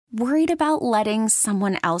Worried about letting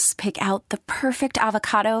someone else pick out the perfect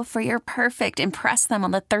avocado for your perfect impress them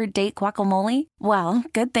on the third date guacamole? Well,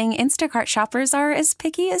 good thing Instacart shoppers are as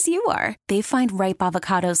picky as you are. They find ripe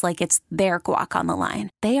avocados like it's their guac on the line.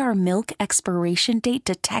 They are milk expiration date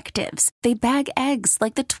detectives. They bag eggs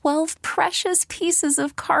like the 12 precious pieces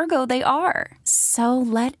of cargo they are. So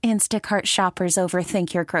let Instacart shoppers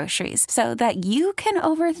overthink your groceries so that you can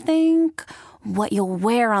overthink what you'll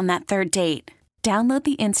wear on that third date. Download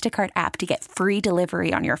the Instacart app to get free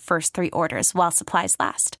delivery on your first 3 orders while supplies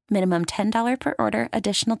last. Minimum $10 per order.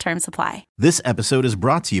 Additional terms apply. This episode is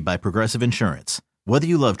brought to you by Progressive Insurance. Whether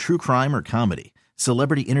you love true crime or comedy,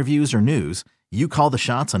 celebrity interviews or news, you call the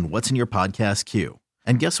shots on what's in your podcast queue.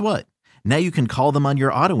 And guess what? Now you can call them on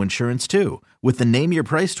your auto insurance too with the Name Your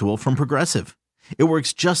Price tool from Progressive. It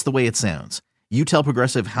works just the way it sounds. You tell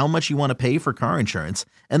Progressive how much you want to pay for car insurance,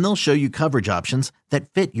 and they'll show you coverage options that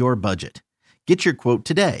fit your budget. Get your quote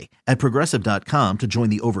today at Progressive.com to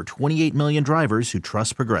join the over 28 million drivers who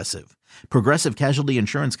trust Progressive. Progressive Casualty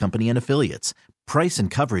Insurance Company and Affiliates. Price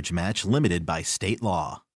and coverage match limited by state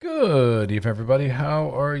law. Good evening, everybody.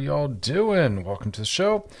 How are y'all doing? Welcome to the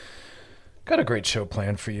show. Got a great show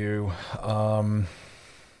planned for you.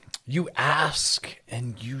 You ask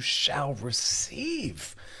and you shall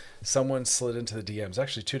receive. Someone slid into the DMs,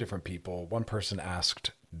 actually 2 different people. One person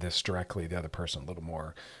asked this directly, the other person a little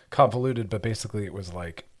more convoluted, but basically it was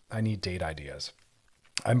like, I need date ideas.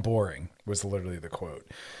 I'm boring was literally the quote.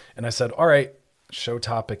 And I said, all right, show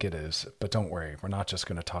topic it is, but don't worry, we're not just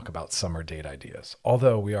going to talk about summer date ideas,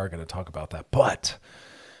 although we are going to talk about that, but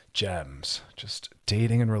gems, just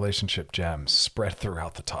dating and relationship gems spread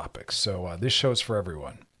throughout the topics. So this show's for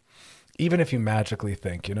everyone. Even if you magically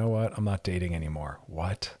think, you know what, I'm not dating anymore.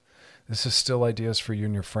 What? This is still ideas for you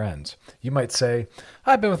and your friends. You might say,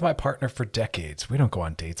 I've been with my partner for decades. We don't go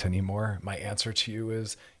on dates anymore. My answer to you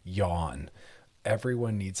is yawn.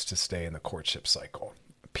 Everyone needs to stay in the courtship cycle.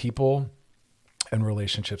 People and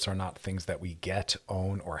relationships are not things that we get,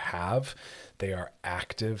 own, or have. They are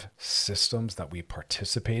active systems that we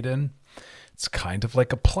participate in. It's kind of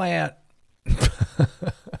like a plant.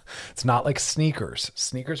 It's not like sneakers.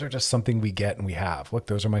 Sneakers are just something we get and we have. Look,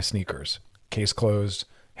 those are my sneakers. Case closed.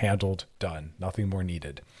 Handled, done, nothing more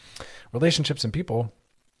needed. Relationships and people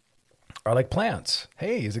are like plants.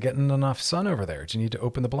 Hey, is it getting enough sun over there? Do you need to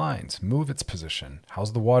open the blinds? Move its position?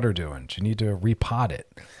 How's the water doing? Do you need to repot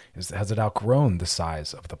it? Has it outgrown the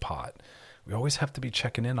size of the pot? We always have to be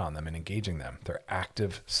checking in on them and engaging them. They're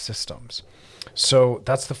active systems. So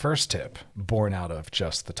that's the first tip, born out of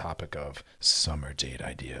just the topic of summer date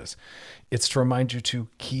ideas. It's to remind you to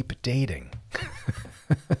keep dating.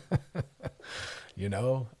 You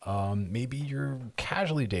know, maybe you're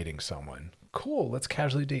casually dating someone. Cool, let's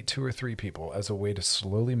casually date 2 or 3 people as a way to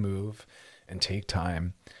slowly move and take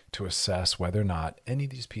time to assess whether or not any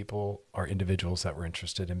of these people are individuals that we're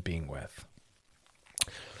interested in being with.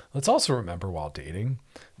 Let's also remember while dating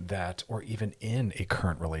that, or even in a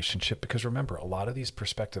current relationship, because remember, a lot of these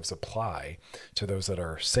perspectives apply to those that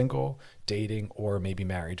are single, dating, or maybe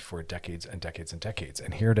married for decades and decades and decades.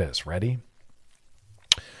 And here it is. Ready?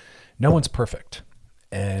 No one's perfect.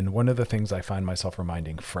 And one of the things I find myself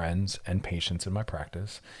reminding friends and patients in my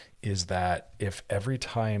practice is that if every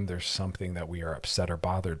time there's something that we are upset or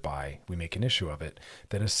bothered by, we make an issue of it,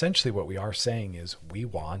 then essentially what we are saying is we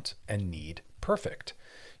want and need perfect.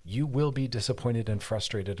 You will be disappointed and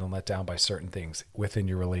frustrated and let down by certain things within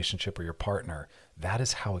your relationship or your partner. That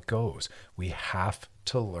is how it goes. We have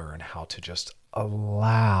to learn how to just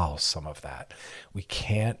allow some of that. We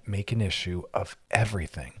can't make an issue of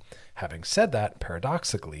everything. Having said that,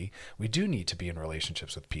 paradoxically, we do need to be in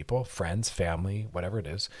relationships with people, friends, family, whatever it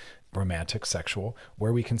is, romantic, sexual,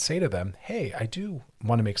 where we can say to them, hey, I do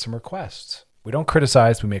want to make some requests. We don't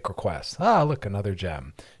criticize, we make requests. Ah, look, another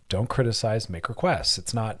gem. Don't criticize, make requests.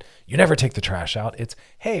 It's not, you never take the trash out. It's,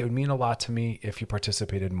 hey, it would mean a lot to me if you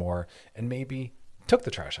participated more and maybe took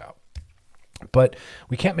the trash out. But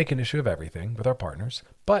we can't make an issue of everything with our partners,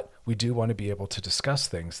 but we do want to be able to discuss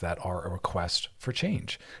things that are a request for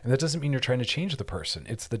change. And that doesn't mean you're trying to change the person.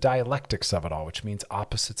 It's the dialectics of it all, which means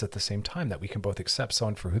opposites at the same time, that we can both accept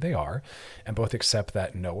someone for who they are and both accept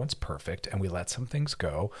that no one's perfect and we let some things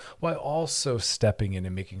go while also stepping in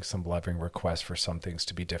and making some loving requests for some things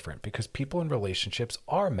to be different, because people in relationships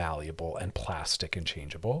are malleable and plastic and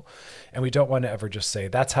changeable. And we don't want to ever just say,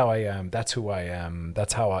 that's how I am, that's who I am,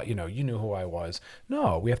 that's how I, you knew who I was.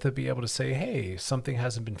 No, we have to be able to say, hey, something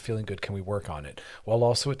hasn't been feeling good. Can we work on it? While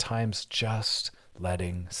also at times just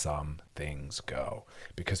letting some things go,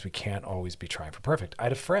 because we can't always be trying for perfect. I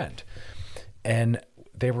had a friend and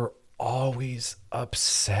they were always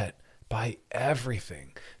upset by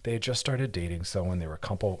everything. They had just started dating someone. They were a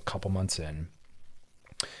couple months in,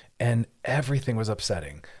 and everything was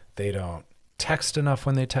upsetting. They don't text enough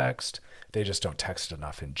when they text. They just don't text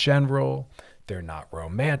enough in general. They're not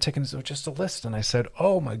romantic. And so just a list. And I said,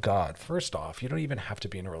 oh my God, first off, you don't even have to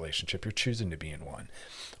be in a relationship. You're choosing to be in one.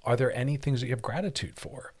 Are there any things that you have gratitude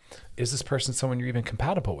for? Is this person someone you're even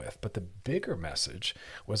compatible with? But the bigger message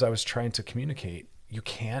was I was trying to communicate, you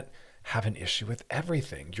can't have an issue with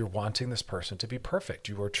everything. You're wanting this person to be perfect.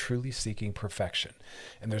 You are truly seeking perfection.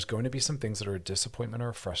 And there's going to be some things that are a disappointment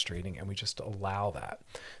or frustrating, and we just allow that.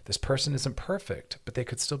 This person isn't perfect, but they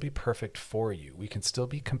could still be perfect for you. We can still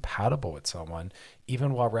be compatible with someone,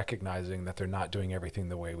 even while recognizing that they're not doing everything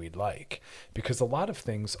the way we'd like. Because a lot of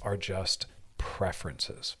things are just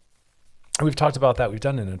preferences. And we've talked about that. We've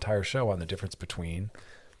done an entire show on the difference between,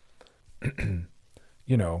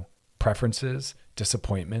 preferences,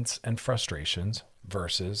 disappointments, and frustrations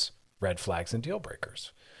versus red flags and deal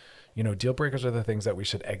breakers. Deal breakers are the things that we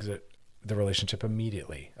should exit the relationship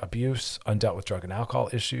immediately. Abuse, undealt with drug and alcohol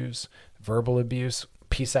issues, verbal abuse,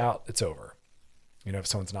 peace out, it's over. If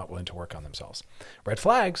someone's not willing to work on themselves. Red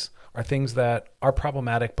flags are things that are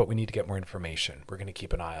problematic, but we need to get more information. We're going to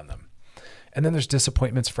keep an eye on them. And then there's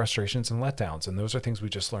disappointments, frustrations, and letdowns. And those are things we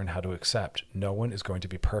just learn how to accept. No one is going to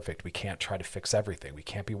be perfect. We can't try to fix everything. We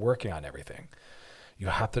can't be working on everything. You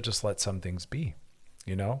have to just let some things be,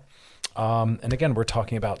 And again, we're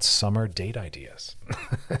talking about summer date ideas.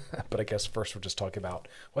 But I guess first we're just talking about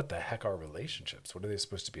what the heck are relationships? What are they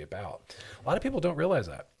supposed to be about? A lot of people don't realize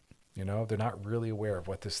that. They're not really aware of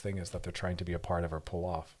what this thing is that they're trying to be a part of or pull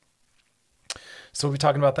off. So we'll be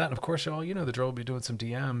talking about that. And of course, the drill, will be doing some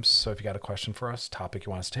DMs. So if you got a question for us, topic you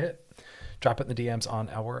want us to hit, drop it in the DMs on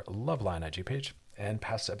our Loveline IG page and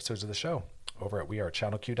past episodes of the show over at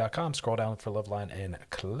wearechannelq.com. Scroll down for Loveline and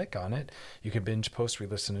click on it. You can binge, post,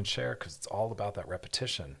 re-listen, and share because it's all about that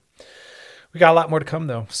repetition. We got a lot more to come,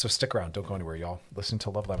 though, so stick around. Don't go anywhere, y'all. Listen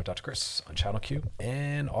to Loveline with Dr. Chris on Channel Q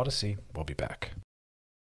and Odyssey. We'll be back.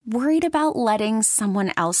 Worried about letting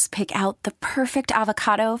someone else pick out the perfect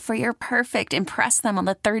avocado for your perfect impress them on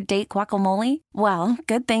the third date guacamole? Well,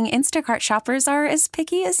 good thing Instacart shoppers are as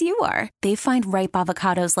picky as you are. They find ripe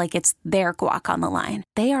avocados like it's their guac on the line.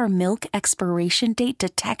 They are milk expiration date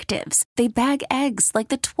detectives. They bag eggs like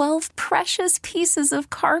the 12 precious pieces of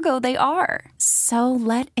cargo they are. So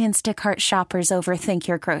let Instacart shoppers overthink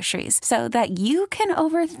your groceries so that you can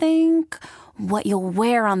overthink what you'll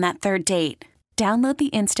wear on that third date. Download the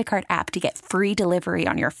Instacart app to get free delivery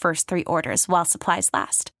on your first 3 orders while supplies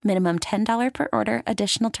last. Minimum $10 per order.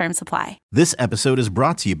 Additional terms apply. This episode is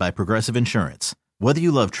brought to you by Progressive Insurance. Whether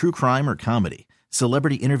you love true crime or comedy,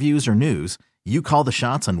 celebrity interviews or news, you call the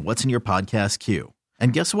shots on what's in your podcast queue.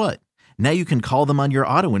 And guess what? Now you can call them on your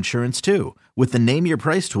auto insurance too with the Name Your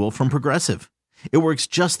Price tool from Progressive. It works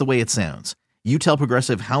just the way it sounds. You tell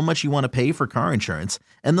Progressive how much you want to pay for car insurance,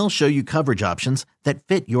 and they'll show you coverage options that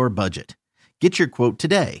fit your budget. Get your quote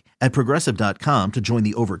today at Progressive.com to join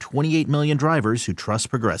the over 28 million drivers who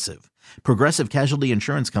trust Progressive. Progressive Casualty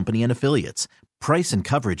Insurance Company and Affiliates. Price and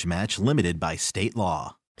coverage match limited by state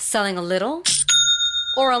law. Selling a little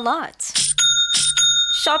or a lot?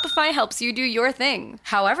 Shopify helps you do your thing,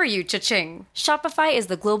 however you cha-ching. Shopify is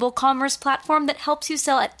the global commerce platform that helps you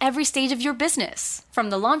sell at every stage of your business.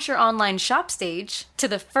 From the launch your online shop stage, to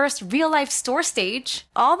the first real-life store stage,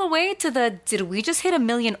 all the way to the did we just hit 1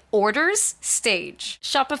 million orders stage.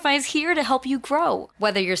 Shopify's here to help you grow.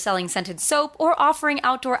 Whether you're selling scented soap or offering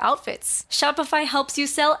outdoor outfits, Shopify helps you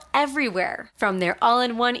sell everywhere. From their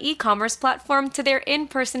all-in-one e-commerce platform to their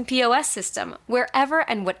in-person POS system. Wherever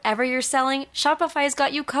and whatever you're selling, Shopify's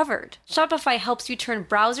got you covered. Shopify helps you turn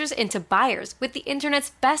browsers into buyers with the internet's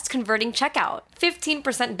best converting checkout.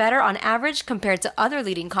 15% better on average compared to other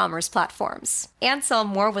leading commerce platforms. And sell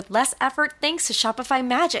more with less effort thanks to Shopify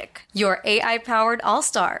Magic, your AI-powered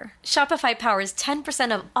all-star. Shopify powers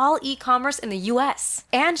 10% of all e-commerce in the US.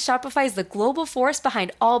 And Shopify is the global force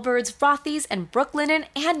behind Allbirds, Rothy's, and Brooklinen,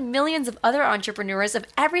 and millions of other entrepreneurs of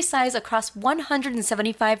every size across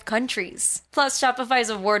 175 countries. Plus, Shopify's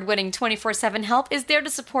award-winning 24/7 help is there to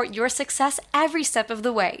support your success every step of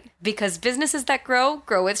the way. Because businesses that grow,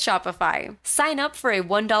 grow with Shopify. Sign up for a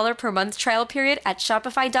 $1 per month trial period at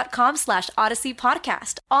shopify.com/Odyssey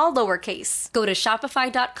Podcast, all lowercase. Go to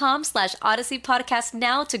shopify.com/Odyssey Podcast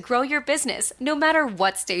now to grow your business, no matter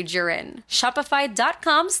what stage you're in.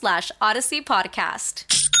 Shopify.com/Odyssey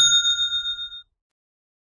Podcast.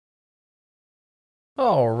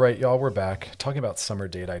 All right, y'all, we're back talking about summer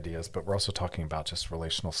date ideas, but we're also talking about just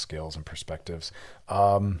relational skills and perspectives.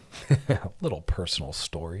 Little personal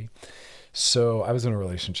story. So I was in a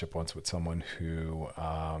relationship once with someone who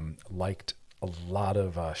liked a lot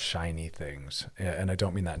of shiny things. And I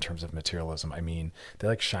don't mean that in terms of materialism. I mean, they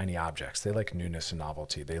like shiny objects. They like newness and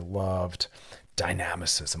novelty. They loved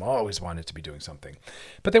dynamicism, always wanted to be doing something,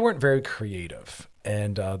 but they weren't very creative.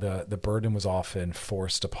 And the burden was often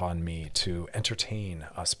forced upon me to entertain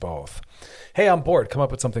us both. Hey, I'm bored. Come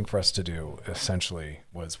up with something for us to do, essentially,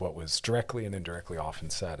 was what was directly and indirectly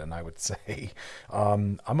often said. And I would say,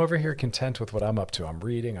 I'm over here content with what I'm up to. I'm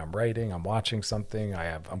reading, I'm writing, I'm watching something.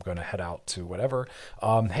 I'm going to head out to whatever.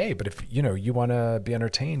 Hey, but if you want to be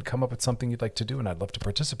entertained, come up with something you'd like to do, and I'd love to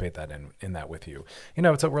participate in that with you.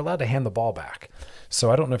 So we're allowed to hand the ball back.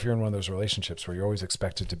 So I don't know if you're in one of those relationships where you're always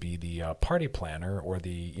expected to be the party planner or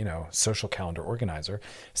the social calendar organizer.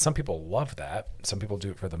 Some people love that. Some people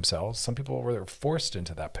do it for themselves. Some people were forced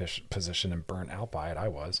into that position and burnt out by it. I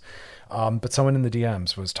was. But someone in the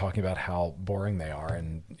DMs was talking about how boring they are,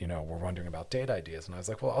 and we're wondering about date ideas. And I was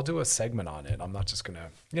like, well, I'll do a segment on it. I'm not just gonna,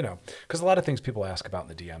 because a lot of things people ask about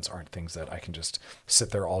in the DMs aren't things that I can just sit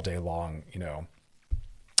there all day long,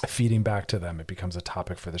 feeding back to them. It becomes a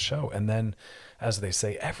topic for the show. And then, as they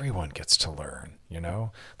say, everyone gets to learn,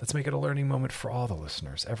 let's make it a learning moment for all the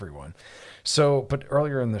listeners, everyone. So, but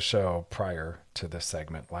earlier in the show, prior to this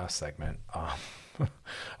last segment,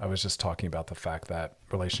 I was just talking about the fact that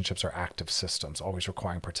relationships are active systems, always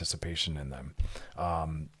requiring participation in them,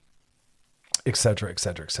 et cetera, et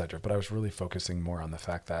cetera, et cetera. But I was really focusing more on the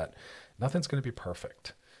fact that nothing's going to be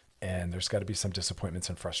perfect. And there's got to be some disappointments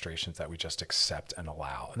and frustrations that we just accept and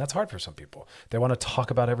allow. And that's hard for some people. They want to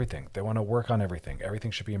talk about everything. They want to work on everything.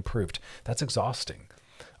 Everything should be improved. That's exhausting.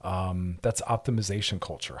 That's optimization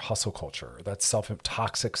culture, hustle culture. That's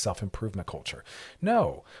toxic self-improvement culture.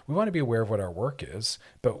 No, we want to be aware of what our work is,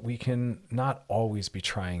 but we can not always be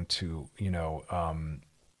trying to, we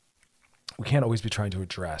can't always be trying to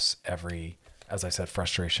address every, as I said,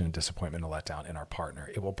 frustration and disappointment and letdown in our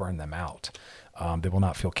partner. It will burn them out. They will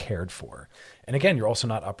not feel cared for. And again, you're also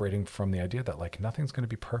not operating from the idea that nothing's going to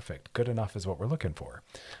be perfect. Good enough is what we're looking for.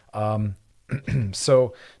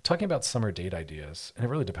 So talking about summer date ideas, and it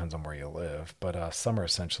really depends on where you live, but summer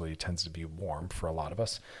essentially tends to be warm for a lot of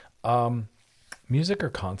us. Music or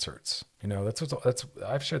concerts,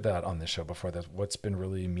 I've shared that on this show before. That what's been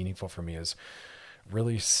really meaningful for me is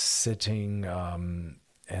really sitting,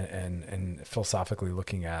 and philosophically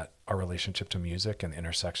looking at our relationship to music and the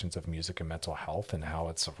intersections of music and mental health, and how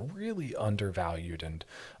it's a really undervalued and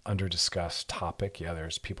under-discussed topic. Yeah,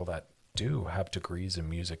 there's people that do have degrees in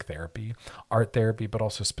music therapy, art therapy, but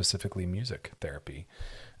also specifically music therapy.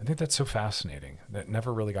 I think that's so fascinating. That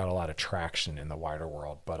never really got a lot of traction in the wider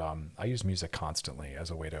world, but I use music constantly as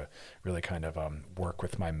a way to really kind of work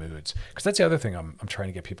with my moods. Because that's the other thing I'm trying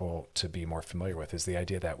to get people to be more familiar with, is the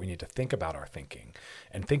idea that we need to think about our thinking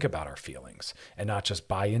and think about our feelings, and not just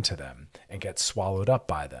buy into them and get swallowed up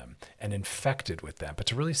by them and infected with them, but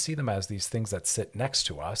to really see them as these things that sit next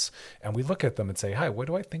to us, and we look at them and say, hi, what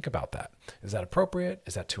do I think about that? Is that appropriate?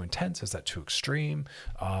 Is that too intense? Is that too extreme?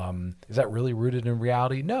 Is that really rooted in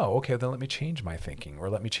reality? No. Okay, then let me change my thinking, or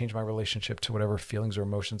let me change my relationship to whatever feelings or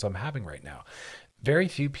emotions I'm having right now. Very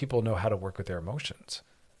few people know how to work with their emotions.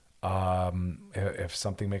 If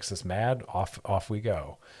something makes us mad, off we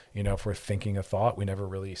go. If we're thinking a thought, we never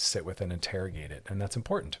really sit with and interrogate it. And that's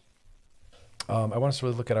important. I want us to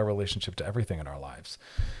really look at our relationship to everything in our lives.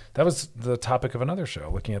 That was the topic of another show,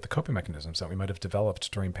 looking at the coping mechanisms that we might have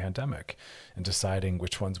developed during pandemic, and deciding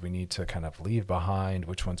which ones we need to kind of leave behind,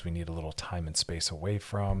 which ones we need a little time and space away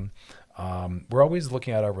from. We're always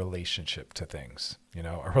looking at our relationship to things,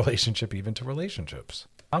 our relationship even to relationships.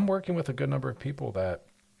 I'm working with a good number of people that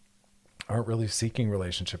aren't really seeking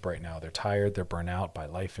relationship right now. They're tired, they're burnt out by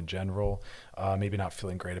life in general, maybe not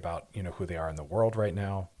feeling great about, who they are in the world right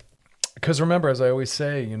now. Because remember, as I always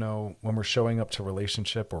say, when we're showing up to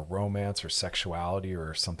relationship or romance or sexuality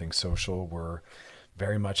or something social, we're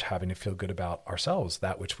very much having to feel good about ourselves,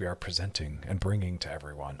 that which we are presenting and bringing to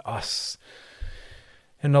everyone, us.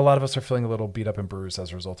 And a lot of us are feeling a little beat up and bruised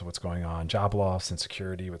as a result of what's going on. Job loss,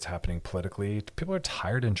 insecurity, what's happening politically. People are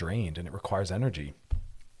tired and drained, and it requires energy.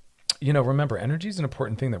 Remember, energy is an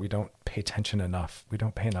important thing that we don't pay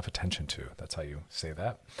enough attention to. That's how you say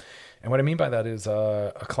that. And what I mean by that is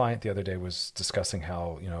a client the other day was discussing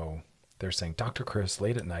how, they're saying, Dr. Chris,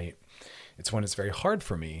 late at night, it's when it's very hard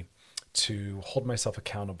for me to hold myself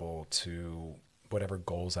accountable to whatever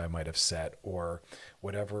goals I might have set, or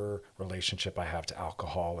whatever relationship I have to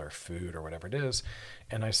alcohol or food or whatever it is.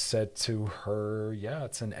 And I said to her, yeah,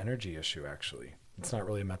 it's an energy issue, actually. It's not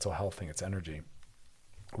really a mental health thing, it's energy.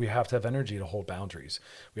 We have to have energy to hold boundaries.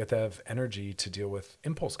 We have to have energy to deal with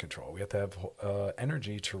impulse control. We have to have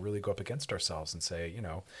energy to really go up against ourselves and say,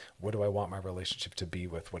 what do I want my relationship to be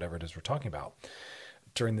with whatever it is we're talking about?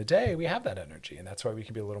 During the day, we have that energy, and that's why we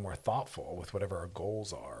can be a little more thoughtful with whatever our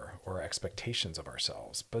goals are or our expectations of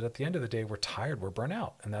ourselves. But at the end of the day, we're tired, we're burnt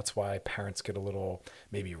out. And that's why parents get a little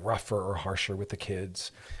maybe rougher or harsher with the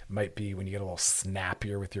kids. Might be when you get a little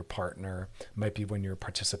snappier with your partner. Might be when you're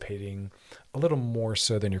participating a little more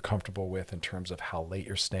so than you're comfortable with in terms of how late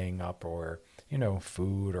you're staying up, or,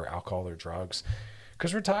 food or alcohol or drugs,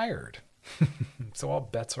 because we're tired. So all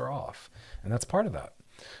bets are off. And that's part of that.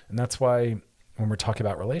 And that's why when we're talking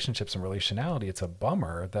about relationships and relationality, it's a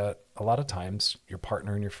bummer that a lot of times your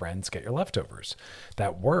partner and your friends get your leftovers.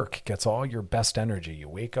 That work gets all your best energy. You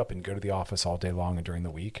wake up and go to the office all day long and during the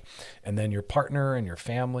week. And then your partner and your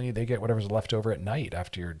family, they get whatever's left over at night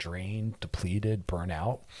after you're drained, depleted, burnt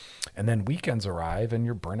out. And then weekends arrive and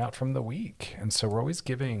you're burnt out from the week. And so we're always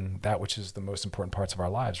giving that which is the most important parts of our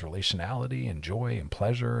lives, relationality and joy and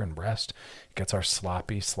pleasure and rest. It gets our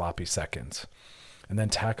sloppy seconds. And then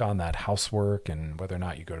tack on that housework and whether or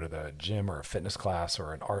not you go to the gym or a fitness class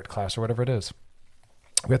or an art class or whatever it is.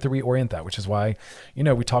 We have to reorient that, which is why,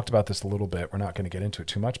 we talked about this a little bit. We're not going to get into it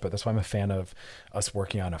too much, but that's why I'm a fan of us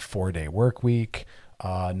working on a 4-day work week,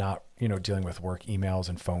 not, dealing with work emails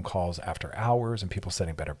and phone calls after hours, and people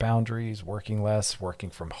setting better boundaries, working less, working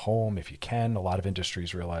from home if you can. A lot of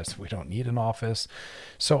industries realize we don't need an office.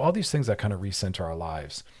 So all these things that kind of recenter our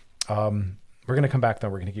lives. We're going to come back though.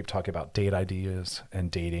 We're going to keep talking about date ideas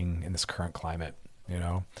and dating in this current climate.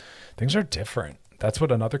 Things are different. That's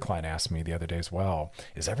what another client asked me the other day as well.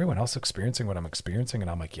 Is everyone else experiencing what I'm experiencing?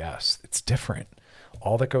 And I'm like, yes, it's different.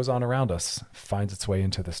 All that goes on around us finds its way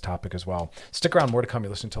into this topic as well. Stick around. More to come.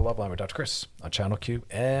 You're listening to Loveline with Dr. Chris on Channel Q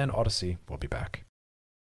and Odyssey. We'll be back.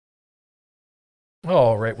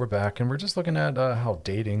 All right, we're back, and we're just looking at how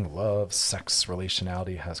dating, love, sex,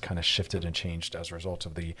 relationality has kind of shifted and changed as a result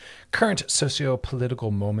of the current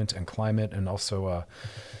socio-political moment and climate, and also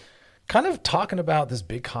kind of talking about this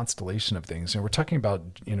big constellation of things. We're talking about,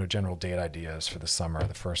 general date ideas for the summer.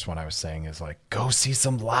 The first one I was saying is like, go see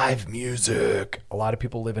some live music. A lot of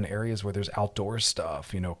people live in areas where there's outdoor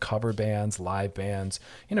stuff, cover bands, live bands.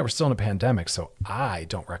 We're still in a pandemic, so I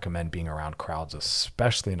don't recommend being around crowds,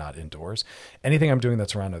 especially not indoors. Anything I'm doing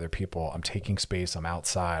that's around other people, I'm taking space, I'm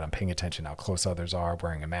outside, I'm paying attention how close others are,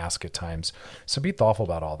 wearing a mask at times. So be thoughtful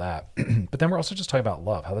about all that. But then we're also just talking about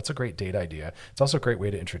love, how that's a great date idea. It's also a great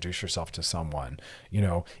way to introduce yourself to someone.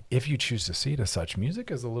 If you choose to see it as such, music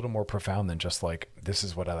is a little more profound than just like, this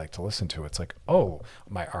is what I like to listen to. It's like,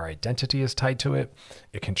 our identity is tied to it.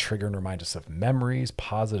 It can trigger and remind us of memories,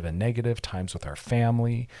 positive and negative, times with our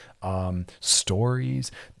family, stories.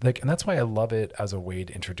 And that's why I love it as a way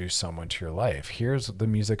to introduce someone to your life. Here's the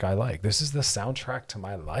music I like. This is the soundtrack to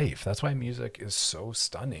my life. That's why music is so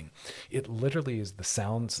stunning. It literally is the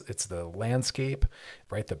sounds. It's the landscape,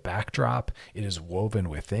 right? The backdrop. It is woven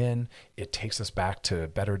within. It takes us back to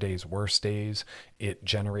better days, worse days. It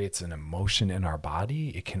generates an emotion in our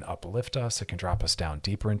body. It can uplift us. It can drop us down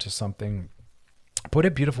deeper into something. What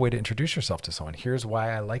a beautiful way to introduce yourself to someone. Here's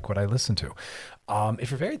why I like what I listen to.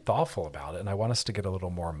 If you're very thoughtful about it, and I want us to get a little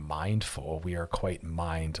more mindful, we are quite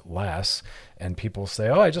mindless, and people say,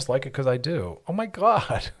 I just like it because I do. Oh my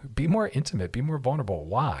God, be more intimate, be more vulnerable.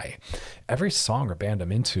 Why? Every song or band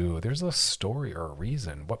I'm into, there's a story or a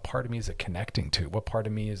reason. What part of me is it connecting to? What part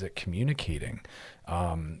of me is it communicating?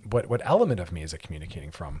 What element of me is it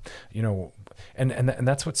communicating from? And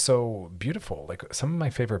that's what's so beautiful. Like some of my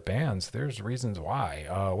favorite bands, there's reasons why.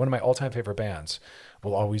 One of my all-time favorite bands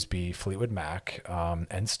will always be Fleetwood Mac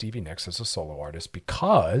and Stevie Nicks as a solo artist,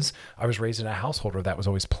 because I was raised in a household where that was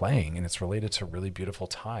always playing, and it's related to really beautiful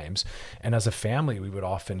times. And as a family, we would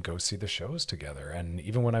often go see the shows together. And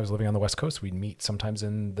even when I was living on the West Coast, we'd meet sometimes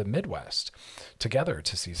in the Midwest together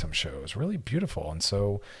to see some shows. Really beautiful. And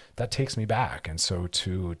so that takes me back. And so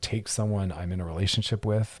to take someone I'm in a relationship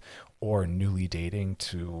with or newly dating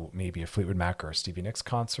to maybe a Fleetwood Mac or a Stevie Nicks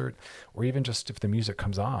concert, or even just if the music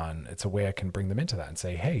comes on, it's a way I can bring them into that and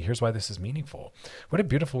say, hey, here's why this is meaningful. What a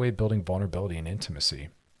beautiful way of building vulnerability and intimacy.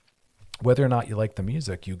 Whether or not you like the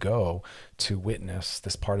music, you go to witness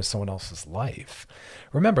this part of someone else's life.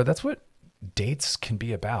 Remember, that's what dates can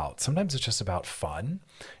be about. Sometimes it's just about fun.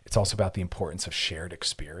 It's also about the importance of shared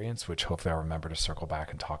experience, which hopefully I'll remember to circle back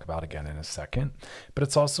and talk about again in a second. But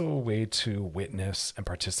it's also a way to witness and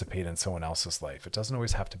participate in someone else's life. It doesn't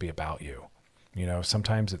always have to be about you.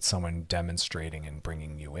 Sometimes it's someone demonstrating and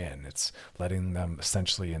bringing you in. It's letting them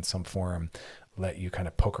essentially in some form let you kind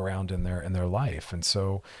of poke around in their life. And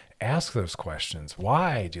so ask those questions.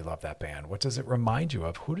 Why do you love that band? What does it remind you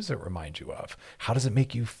of? Who does it remind you of? How does it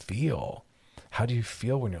make you feel? How do you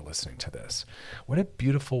feel when you're listening to this? What a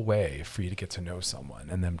beautiful way for you to get to know someone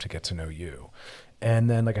and them to get to know you. And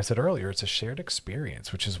then, like I said earlier, it's a shared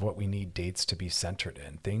experience, which is what we need dates to be centered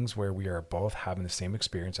in. Things where we are both having the same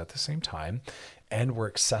experience at the same time, and we're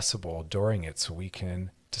accessible during it so we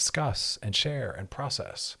can discuss and share and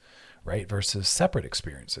process, right? Versus separate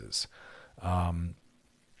experiences. And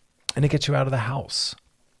it gets you out of the house.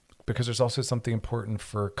 Because there's also something important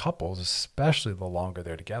for couples, especially the longer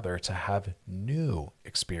they're together, to have new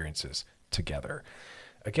experiences together.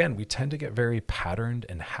 Again, we tend to get very patterned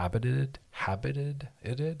and habited.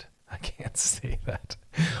 I can't say that.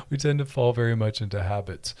 We tend to fall very much into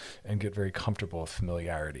habits and get very comfortable with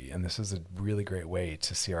familiarity. And this is a really great way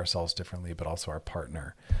to see ourselves differently, but also our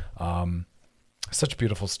partner. Such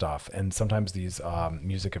beautiful stuff. And sometimes these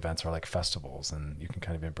music events are like festivals, and you can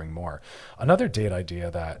kind of even bring more. Another date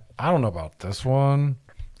idea that I don't know about this one.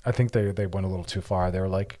 I think they went a little too far. They were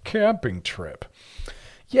like, camping trip.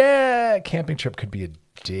 Yeah, camping trip could be a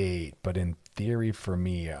date, but in theory for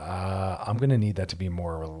me, I'm going to need that to be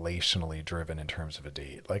more relationally driven in terms of a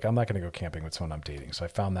date. Like, I'm not going to go camping with someone I'm dating. So I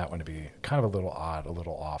found that one to be kind of a little odd, a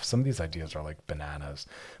little off. Some of these ideas are like bananas,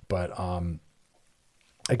 but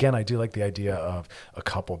again, I do like the idea of a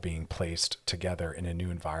couple being placed together in a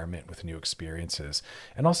new environment with new experiences.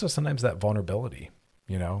 And also sometimes that vulnerability,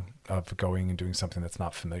 of going and doing something that's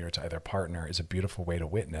not familiar to either partner is a beautiful way to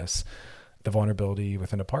witness the vulnerability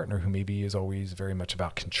within a partner who maybe is always very much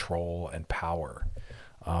about control and power.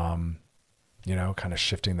 Kind of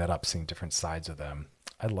shifting that up, seeing different sides of them.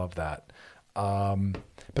 I love that.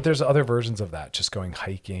 But there's other versions of that, just going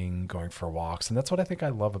hiking, going for walks. And that's what I think I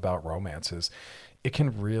love about romance is it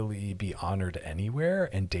can really be honored anywhere,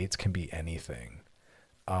 and dates can be anything.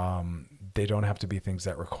 They don't have to be things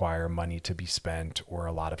that require money to be spent or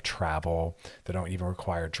a lot of travel. They don't even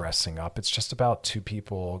require dressing up. It's just about two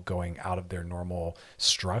people going out of their normal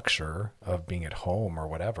structure of being at home or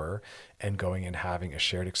whatever and going and having a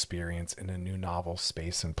shared experience in a new novel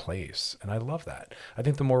space and place. And I love that. I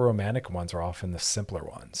think the more romantic ones are often the simpler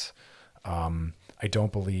ones. I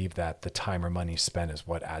don't believe that the time or money spent is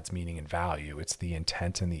what adds meaning and value. It's the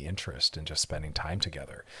intent and the interest in just spending time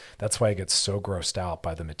together. That's why I get so grossed out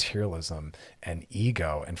by the materialism and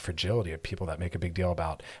ego and fragility of people that make a big deal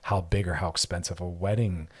about how big or how expensive a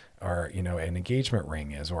wedding or, an engagement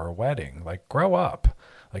ring is or a wedding. Like, grow up.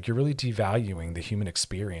 Like, you're really devaluing the human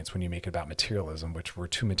experience when you make it about materialism, which we're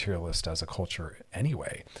too materialist as a culture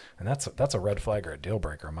anyway. And that's a red flag or a deal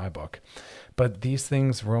breaker in my book. But these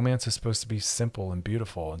things, romance is supposed to be simple and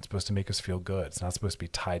beautiful and supposed to make us feel good. It's not supposed to be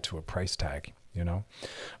tied to a price tag, All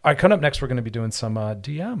right, coming up next, we're going to be doing some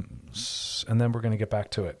DMs, and then we're going to get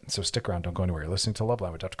back to it. So stick around. Don't go anywhere. You're listening to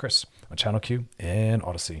Loveline with Dr. Chris on Channel Q and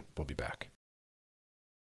Odyssey. We'll be back.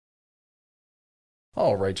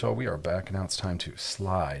 All right, y'all, we are back, and now it's time to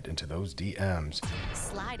slide into those DMs.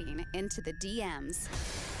 Sliding into the DMs.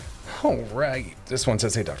 All right. This one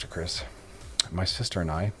says, hey, Dr. Chris. My sister and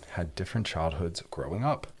I had different childhoods growing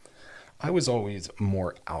up. I was always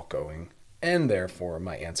more outgoing, and therefore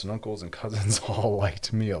my aunts and uncles and cousins all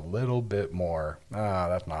liked me a little bit more.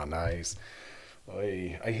 That's not nice.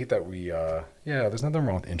 I hate that there's nothing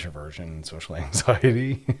wrong with introversion and social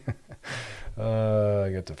anxiety. I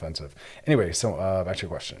get defensive. Anyway, so back to your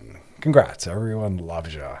question. Congrats, everyone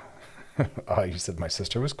loves ya. You said my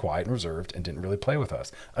sister was quiet and reserved and didn't really play with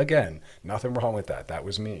us. Again, nothing wrong with that. That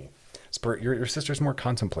was me. Your sister's more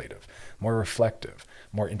contemplative, more reflective,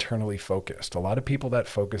 more internally focused. A lot of people that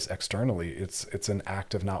focus externally, it's an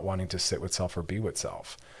act of not wanting to sit with self or be with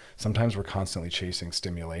self. Sometimes we're constantly chasing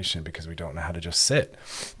stimulation because we don't know how to just sit.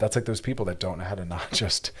 That's like those people that don't know how to not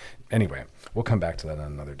just... Anyway, we'll come back to that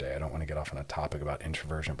on another day. I don't want to get off on a topic about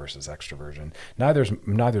introversion versus extroversion.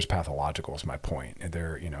 Neither's pathological is my point.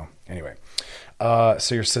 Anyway.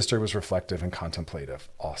 So your sister was reflective and contemplative.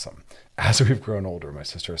 Awesome. As we've grown older, my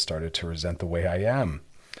sister has started to resent the way I am.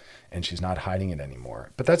 And she's not hiding it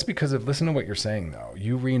anymore. But that's because listen to what you're saying, though.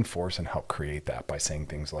 You reinforce and help create that by saying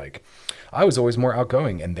things like, I was always more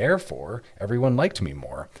outgoing, and therefore everyone liked me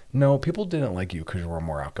more. No, people didn't like you because you were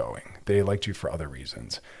more outgoing. They liked you for other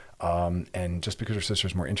reasons. And just because your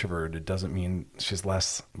sister's more introverted, it doesn't mean she's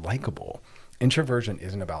less likable. Introversion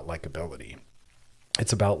isn't about likability.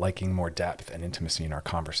 It's about liking more depth and intimacy in our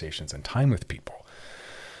conversations and time with people.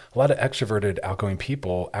 A lot of extroverted, outgoing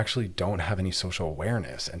people actually don't have any social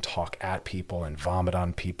awareness and talk at people and vomit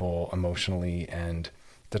on people emotionally. And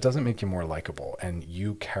That doesn't make you more likable. And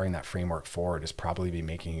you carrying that framework forward is probably be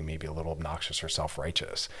making you maybe a little obnoxious or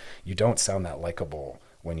self-righteous. You don't sound that likable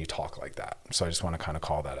when you talk like that. So I just want to kind of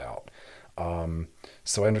call that out.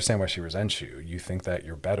 So I understand why she resents you. You think that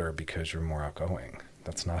you're better because you're more outgoing.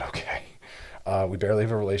 That's not okay. We barely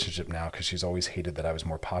have a relationship now because she's always hated that I was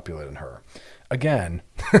more popular than her. Again,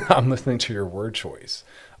 I'm listening to your word choice.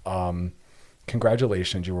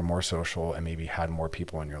 Congratulations, you were more social and maybe had more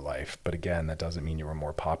people in your life. But again, that doesn't mean you were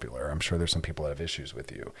more popular. I'm sure there's some people that have issues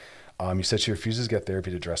with you. You said she refuses to get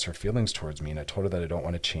therapy to address her feelings towards me. And I told her that I don't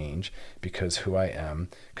want to change because who I am,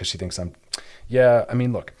 because she thinks yeah, I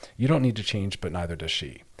mean, look, you don't need to change, but neither does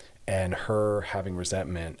she. And her having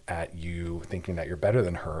resentment at you thinking that you're better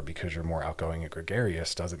than her because you're more outgoing and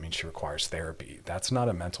gregarious doesn't mean she requires therapy. That's not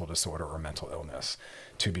a mental disorder or mental illness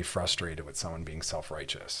to be frustrated with someone being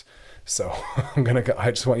self-righteous. So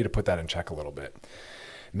I just want you to put that in check a little bit.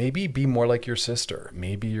 Maybe be more like your sister.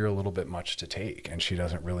 Maybe you're a little bit much to take and she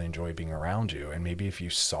doesn't really enjoy being around you. And maybe if you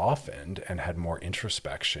softened and had more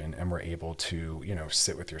introspection and were able to,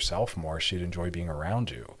 sit with yourself more, she'd enjoy being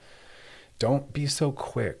around you. Don't be so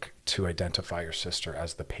quick to identify your sister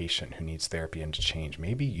as the patient who needs therapy and to change.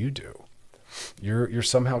 Maybe you do. You're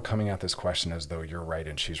somehow coming at this question as though you're right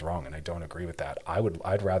and she's wrong, and I don't agree with that.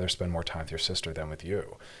 I'd rather spend more time with your sister than with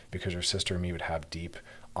you, because your sister and me would have deep,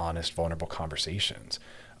 honest, vulnerable conversations.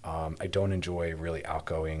 I don't enjoy really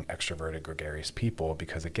outgoing, extroverted, gregarious people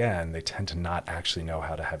because, again, they tend to not actually know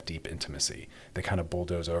how to have deep intimacy. They kind of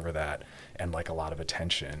bulldoze over that and like a lot of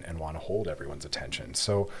attention and want to hold everyone's attention.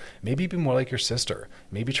 So maybe be more like your sister.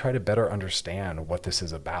 Maybe try to better understand what this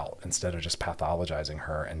is about instead of just pathologizing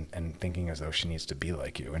her and thinking as though she needs to be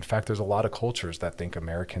like you. In fact, there's a lot of cultures that think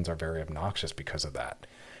Americans are very obnoxious because of that,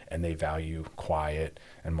 and they value quiet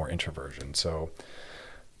and more introversion. So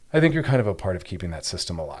I think you're kind of a part of keeping that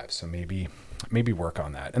system alive. So maybe work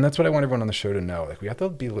on that. And that's what I want everyone on the show to know. Like, we have to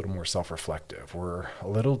be a little more self-reflective. We're a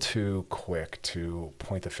little too quick to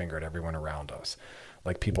point the finger at everyone around us.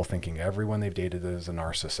 Like, people thinking everyone they've dated is a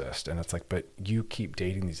narcissist. And it's like, but you keep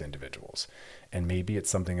dating these individuals. And maybe it's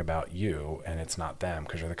something about you and it's not them,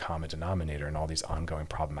 because you're the common denominator in all these ongoing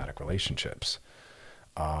problematic relationships.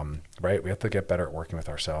 Right? We have to get better at working with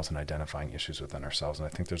ourselves and identifying issues within ourselves. And I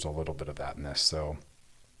think there's a little bit of that in this. So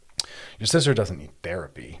your sister doesn't need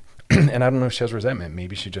therapy. And I don't know if she has resentment.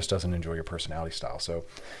 Maybe she just doesn't enjoy your personality style. So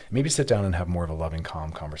maybe sit down and have more of a loving,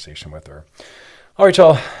 calm conversation with her. All right,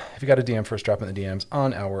 y'all. If you got a DM for us, drop in the DMs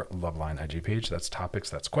on our Loveline IG page. That's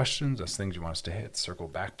topics, that's questions, that's things you want us to hit, circle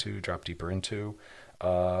back to, drop deeper into.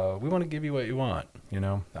 We want to give you what you want. I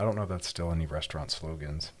don't know if that's still any restaurant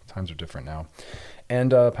slogans. Times are different now.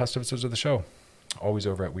 And past episodes of the show, always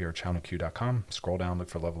over at wearechannelq.com. Scroll down, look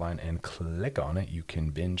for Loveline, and click on it. You can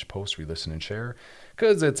binge, post, re-listen, and share,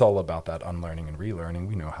 because it's all about that unlearning and relearning.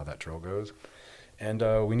 We know how that drill goes, and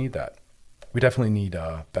we need that. We definitely need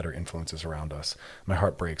better influences around us. My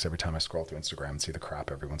heart breaks every time I scroll through Instagram and see the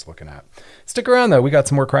crap everyone's looking at. Stick around, though. We got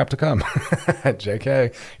some more crap to come.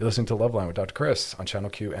 JK, you're listening to Loveline with Dr. Chris on Channel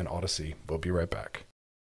Q and Odyssey. We'll be right back.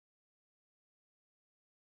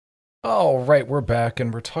 All right, we're back,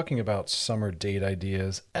 and we're talking about summer date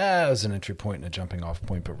ideas as an entry point and a jumping off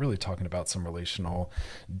point, but really talking about some relational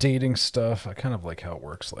dating stuff. I kind of like how it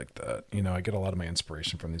works like that. I get a lot of my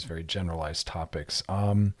inspiration from these very generalized topics.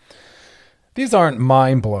 These aren't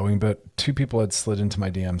mind-blowing, but two people had slid into my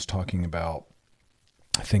DMs talking about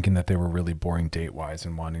thinking that they were really boring date-wise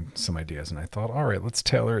and wanting some ideas. And I thought, all right, let's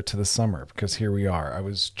tailor it to the summer, because here we are. I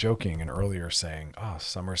was joking and earlier saying,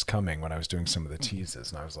 summer's coming, when I was doing some of the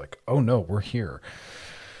teases. And I was like, oh no, we're here.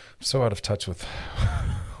 I'm so out of touch with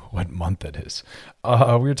what month it is. We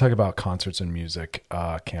were talking about concerts and music,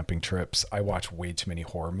 camping trips. I watch way too many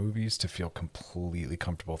horror movies to feel completely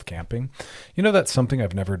comfortable with camping. That's something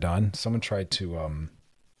I've never done. Someone tried to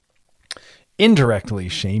indirectly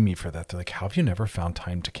shame me for that. They're like, how have you never found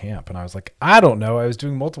time to camp? And I was like, I don't know. I was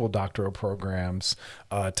doing multiple doctoral programs,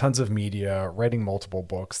 tons of media, writing multiple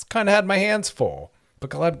books, kind of had my hands full. But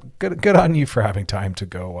good on you for having time to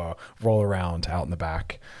go roll around out in the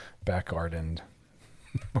back garden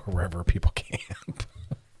or wherever people camp.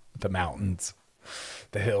 The mountains,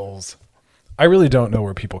 the hills. I really don't know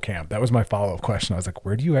where people camp. That was my follow-up question. I was like,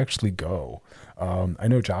 where do you actually go? I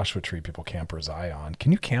know Joshua Tree people camp, or Zion.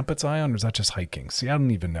 Can you camp at Zion, or is that just hiking? See, I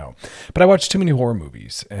don't even know. But I watched too many horror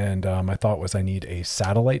movies, and my thought was I need a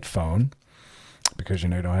satellite phone, because, you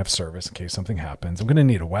know, you don't have service in case something happens. I'm going to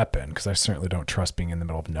need a weapon because I certainly don't trust being in the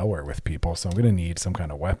middle of nowhere with people. So I'm going to need some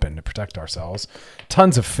kind of weapon to protect ourselves.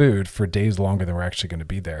 Tons of food for days longer than we're actually going to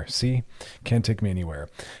be there. See, can't take me anywhere.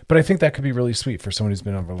 But I think that could be really sweet for someone who's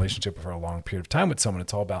been in a relationship for a long period of time with someone.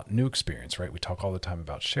 It's all about new experience, right? We talk all the time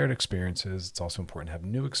about shared experiences. It's also important to have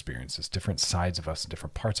new experiences, different sides of us and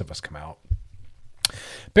different parts of us come out.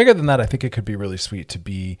 Bigger than that, I think it could be really sweet to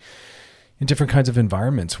be in different kinds of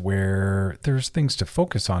environments where there's things to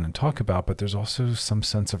focus on and talk about, but there's also some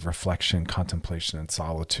sense of reflection, contemplation, and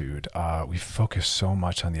solitude. We focus so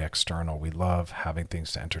much on the external. We love having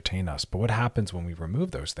things to entertain us. But what happens when we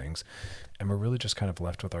remove those things and we're really just kind of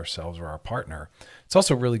left with ourselves or our partner? It's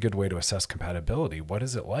also a really good way to assess compatibility. What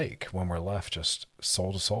is it like when we're left just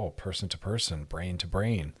soul to soul, person to person, brain to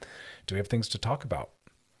brain? Do we have things to talk about?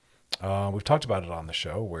 We've talked about it on the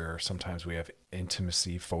show where sometimes we have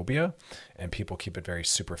intimacy phobia and people keep it very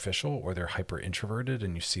superficial, or they're hyper introverted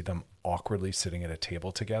and you see them awkwardly sitting at a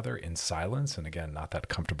table together in silence. And again, not that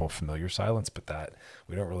comfortable, familiar silence, but that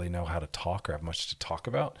we don't really know how to talk or have much to talk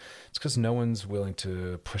about. It's because no one's willing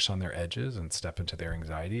to push on their edges and step into their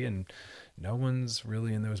anxiety, and no one's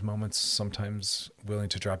really in those moments sometimes willing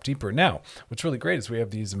to drop deeper. Now, what's really great is we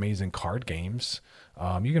have these amazing card games.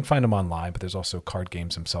 You can find them online, but there's also card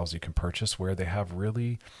games themselves you can purchase where they have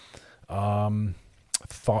really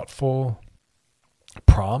thoughtful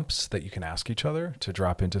prompts that you can ask each other to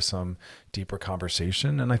drop into some deeper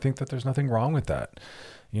conversation. And I think that there's nothing wrong with that.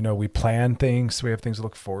 You know, we plan things, so we have things to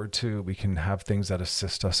look forward to. We can have things that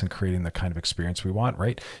assist us in creating the kind of experience we want,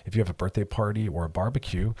 right? If you have a birthday party or a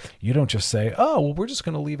barbecue, you don't just say, oh, well, we're just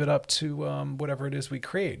going to leave it up to whatever it is we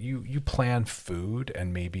create. You plan food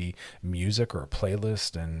and maybe music or a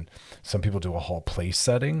playlist, and some people do a whole place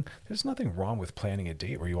setting. There's nothing wrong with planning a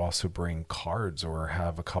date where you also bring cards or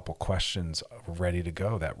have a couple questions ready to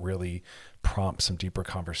go that really prompt some deeper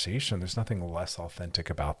conversation. There's nothing less authentic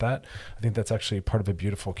about that. I think that's actually part of a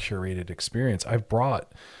beautiful curated experience. I've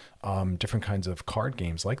brought different kinds of card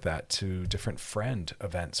games like that to different friend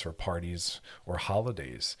events or parties or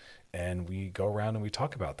holidays. And we go around and we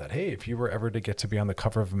talk about that. Hey, if you were ever to get to be on the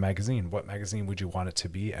cover of a magazine, what magazine would you want it to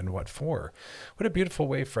be and what for? What a beautiful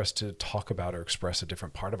way for us to talk about or express a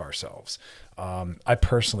different part of ourselves. I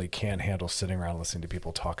personally can't handle sitting around listening to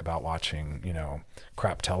people talk about watching, you know,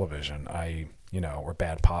 crap television. Or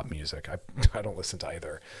bad pop music. I don't listen to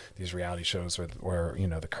either these reality shows where, you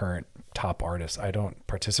know, the current top artists. I don't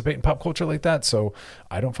participate in pop culture like that, so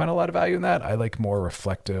I don't find a lot of value in that. I like more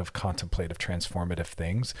reflective, contemplative, transformative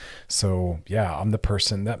things. So yeah, I'm the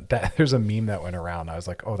person that there's a meme that went around. I was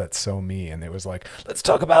like, oh, that's so me. And it was like, let's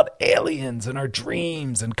talk about aliens and our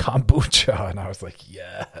dreams and kombucha. And I was like,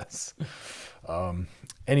 yes.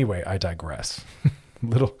 Anyway, I digress.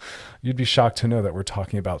 You'd be shocked to know that we're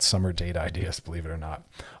talking about summer date ideas, believe it or not.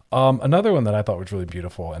 Another one that I thought was really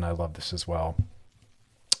beautiful, and I love this as well.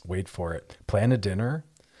 Wait for it. Plan a dinner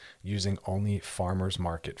using only farmers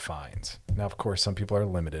market finds. Now, of course, some people are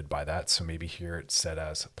limited by that, so maybe here it's said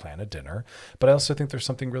as plan a dinner. But I also think there's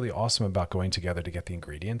something really awesome about going together to get the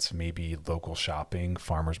ingredients, maybe local shopping,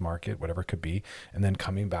 farmers market, whatever it could be, and then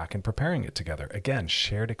coming back and preparing it together. Again,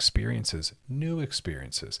 shared experiences, new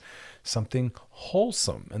experiences, something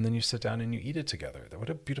wholesome, and then you sit down and you eat it together. What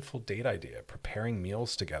a beautiful date idea, preparing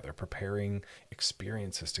meals together, preparing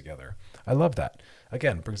experiences together. I love that.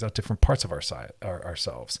 Again, brings out different parts of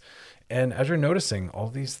ourselves. And as you're noticing, all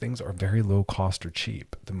these things are very low cost or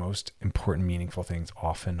cheap. The most important, meaningful things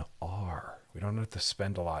often are. We don't have to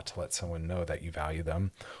spend a lot to let someone know that you value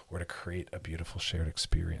them or to create a beautiful shared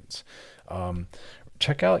experience.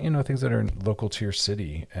 Check out, things that are local to your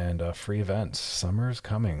city and free events. Summer's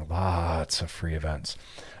coming. Lots of free events.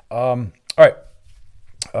 All right.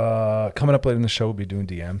 Coming up later in the show, we'll be doing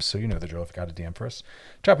DMs. So you know the drill. If you got a DM for us,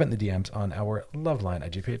 drop it in the DMs on our Loveline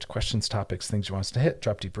IG page. Questions, topics, things you want us to hit,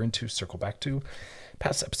 drop deeper into, circle back to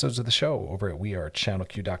past episodes of the show over at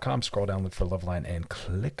wearechannelq.com. Scroll down, look for Loveline, and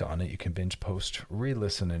click on it. You can binge, post,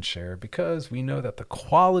 re-listen, and share, because we know that the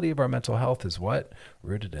quality of our mental health is what?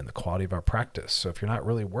 Rooted in the quality of our practice. So if you're not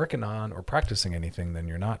really working on or practicing anything, then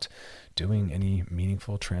you're not doing any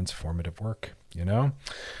meaningful, transformative work.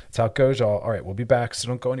 That's how it goes, y'all. All right, we'll be back, so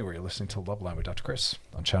don't go anywhere. You're listening to Loveline with Dr. Chris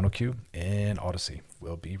on Channel Q and Odyssey.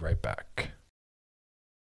 We'll be right back.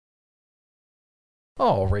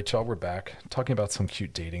 All right, y'all, we're back talking about some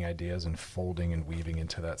cute dating ideas and folding and weaving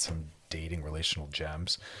into that some dating relational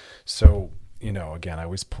gems. So, again, I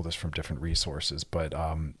always pull this from different resources, but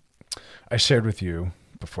I shared with you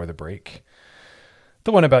before the break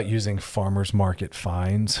the one about using farmers market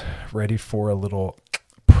finds. Ready for a little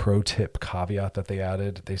pro tip caveat that they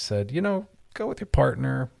added? They said, go with your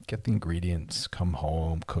partner, get the ingredients, come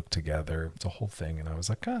home, cook together. It's a whole thing. And I was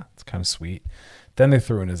like, it's kind of sweet. Then they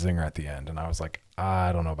threw in a zinger at the end. And I was like,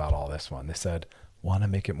 I don't know about all this one. They said, want to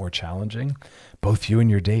make it more challenging? Both you and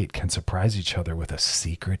your date can surprise each other with a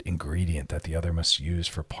secret ingredient that the other must use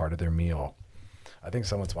for part of their meal. I think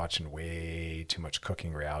someone's watching way too much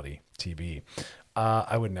cooking reality TV.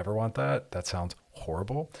 I would never want that. That sounds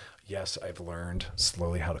horrible. Yes, I've learned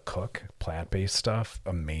slowly how to cook plant-based stuff.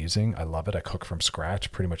 Amazing. I love it. I cook from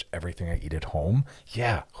scratch pretty much everything I eat at home.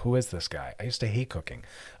 Yeah, who is this guy? I used to hate cooking.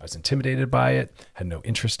 I was intimidated by it, had no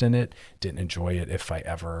interest in it, didn't enjoy it if I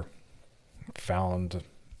ever found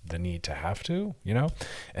the need to have to,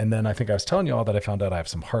 And then I think I was telling you all that I found out I have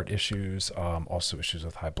some heart issues, also issues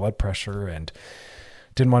with high blood pressure, and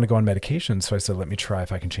didn't want to go on medication. So I said, let me try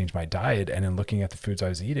if I can change my diet. And in looking at the foods I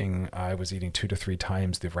was eating 2 to 3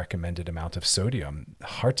 times the recommended amount of sodium.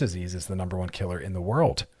 Heart disease is the #1 killer in the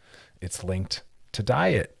world. It's linked to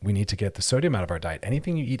diet. We need to get the sodium out of our diet.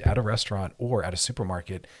 Anything you eat at a restaurant or at a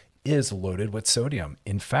supermarket is loaded with sodium.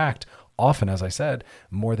 In fact, often, as I said,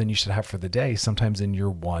 more than you should have for the day, sometimes in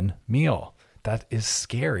your one meal. That is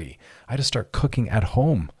scary. I had to start cooking at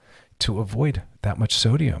home to avoid that much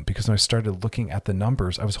sodium, because when I started looking at the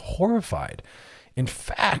numbers, I was horrified. In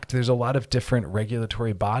fact, there's a lot of different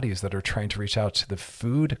regulatory bodies that are trying to reach out to the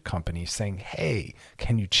food companies saying, hey,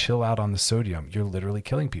 can you chill out on the sodium? You're literally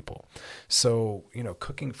killing people. So,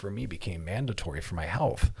 cooking for me became mandatory for my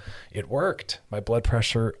health. It worked. My blood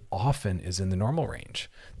pressure often is in the normal range.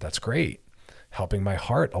 That's great. Helping my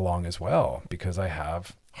heart along as well, because I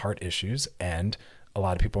have heart issues, and a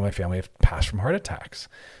lot of people in my family have passed from heart attacks.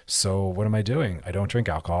 So what am I doing? I don't drink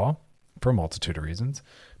alcohol for a multitude of reasons.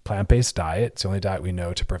 Plant-based diet, it's the only diet we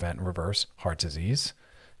know to prevent and reverse heart disease.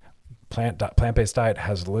 Plant-based diet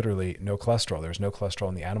has literally no cholesterol. There's no cholesterol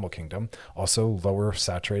in the animal kingdom. Also lower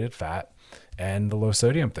saturated fat and the low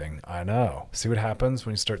sodium thing. I know. See what happens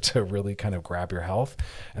when you start to really kind of grab your health?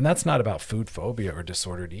 And that's not about food phobia or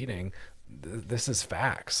disordered eating. This is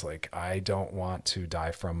facts. Like, I don't want to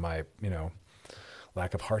die from my,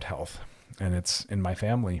 lack of heart health, and it's in my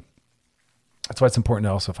family. That's why it's important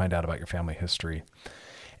to also find out about your family history.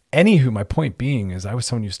 Anywho, my point being is I was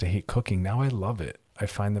someone who used to hate cooking. Now I love it. I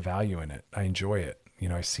find the value in it. I enjoy it.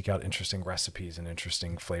 I seek out interesting recipes and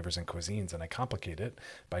interesting flavors and cuisines, and I complicate it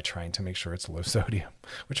by trying to make sure it's low sodium,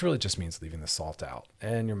 which really just means leaving the salt out,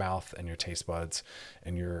 and your mouth and your taste buds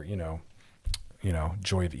and your,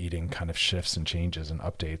 joy of eating kind of shifts and changes and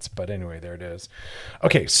updates. But anyway, there it is.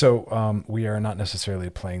 Okay, so we are not necessarily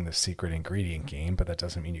playing the secret ingredient game, but that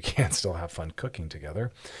doesn't mean you can't still have fun cooking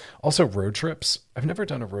together. Also, road trips. I've never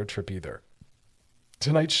done a road trip either.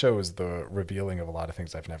 Tonight's show is the revealing of a lot of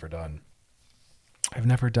things I've never done. I've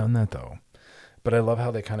never done that though. But I love how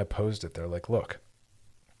they kind of posed it. They're like, look,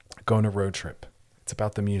 go on a road trip. It's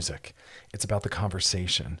about the music. It's about the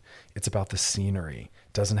conversation. It's about the scenery.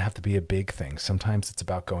 It doesn't have to be a big thing. Sometimes it's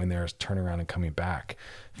about going there, turning around and coming back,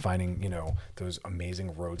 finding, those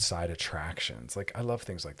amazing roadside attractions. Like, I love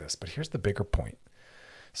things like this, but here's the bigger point.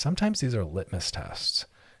 Sometimes these are litmus tests.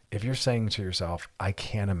 If you're saying to yourself, I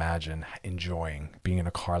can't imagine enjoying being in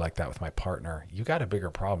a car like that with my partner, you got a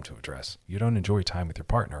bigger problem to address. You don't enjoy time with your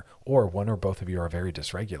partner, or one or both of you are very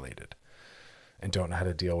dysregulated and don't know how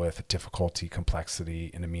to deal with difficulty, complexity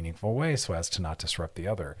in a meaningful way so as to not disrupt the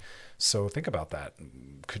other. So think about that.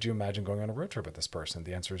 Could you imagine going on a road trip with this person?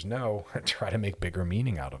 The answer is no. Try to make bigger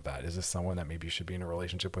meaning out of that. Is this someone that maybe you should be in a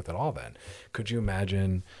relationship with at all then? Could you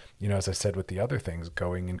imagine, as I said with the other things,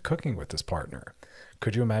 going and cooking with this partner?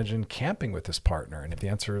 Could you imagine camping with this partner? And if the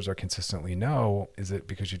answers are consistently no, is it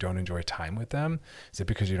because you don't enjoy time with them? Is it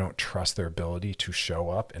because you don't trust their ability to show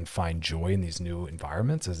up and find joy in these new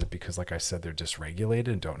environments? Is it because, like I said, they're dysregulated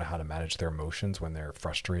and don't know how to manage their emotions when they're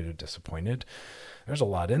frustrated, disappointed? There's a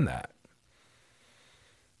lot in that.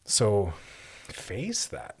 So face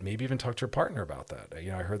that. Maybe even talk to your partner about that.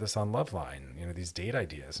 I heard this on Loveline, these date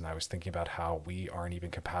ideas. And I was thinking about how we aren't even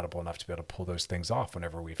compatible enough to be able to pull those things off.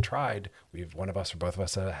 Whenever we've tried, one of us or both of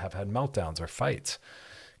us have had meltdowns or fights.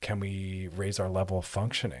 Can we raise our level of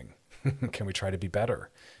functioning? Can we try to be better?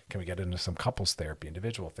 Can we get into some couples therapy,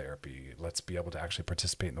 individual therapy? Let's be able to actually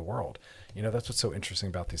participate in the world. That's what's so interesting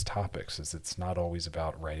about these topics, is it's not always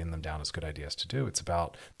about writing them down as good ideas to do. It's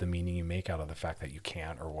about the meaning you make out of the fact that you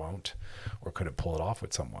can or won't, or couldn't pull it off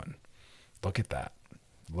with someone. Look at that.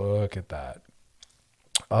 Look at that.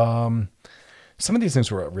 Some of these things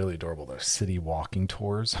were really adorable though. City walking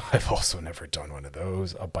tours. I've also never done one of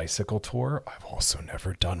those. A bicycle tour. I've also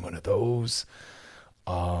never done one of those.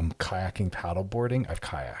 Kayaking, paddleboarding. I've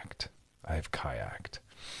kayaked.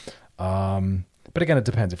 But again, it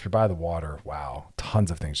depends. If you're by the water, wow,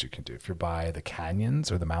 tons of things you can do. If you're by the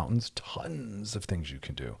canyons or the mountains, tons of things you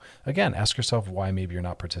can do. Again, ask yourself why maybe you're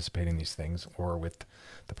not participating in these things or with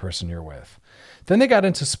the person you're with. Then they got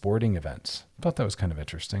into sporting events. I thought that was kind of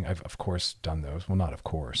interesting. I've, of course, done those. Well, not of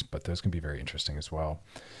course, but those can be very interesting as well.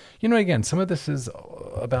 You know, again, some of this is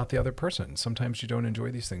about the other person. Sometimes you don't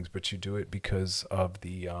enjoy these things, but you do it because of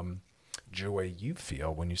the joy you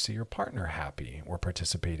feel when you see your partner happy or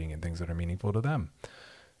participating in things that are meaningful to them.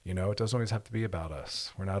 You know, it doesn't always have to be about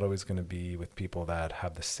us. We're not always going to be with people that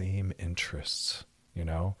have the same interests, you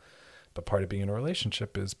know, but part of being in a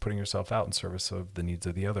relationship is putting yourself out in service of the needs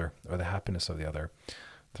of the other or the happiness of the other.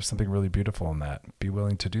 There's something really beautiful in that. Be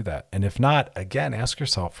willing to do that. And if not, again, ask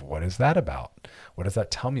yourself, what is that about? What does that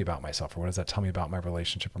tell me about myself? Or what does that tell me about my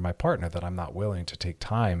relationship or my partner that I'm not willing to take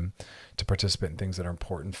time to participate in things that are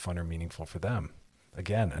important, fun, or meaningful for them?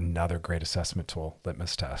 Again, another great assessment tool,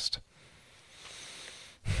 litmus test.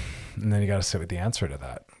 And then you got to sit with the answer to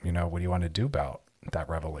that. You know, what do you want to do about that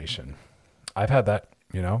revelation? I've had that,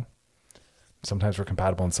 you know. Sometimes we're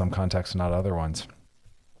compatible in some contexts and not other ones.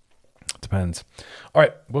 Depends. All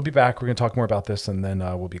right, we'll be back. We're going to talk more about this, and then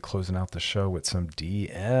we'll be closing out the show with some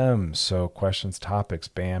DMs. So questions, topics,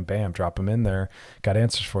 bam, bam, drop them in there. Got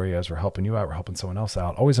answers for you as we're helping you out. We're helping someone else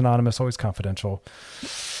out. Always anonymous, always confidential.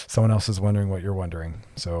 Someone else is wondering what you're wondering.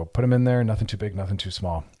 So put them in there. Nothing too big, nothing too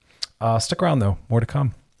small. Stick around, though. More to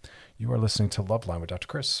come. You are listening to Loveline with Dr.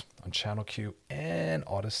 Chris on Channel Q and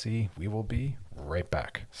Odyssey. We will be right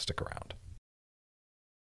back. Stick around.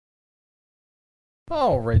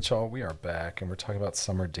 All right, y'all, we are back, and we're talking about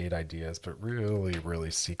summer date ideas, but really, really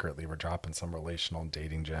secretly, we're dropping some relational and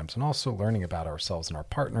dating gems and also learning about ourselves and our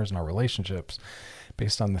partners and our relationships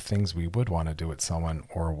based on the things we would want to do with someone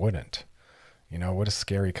or wouldn't. You know, what a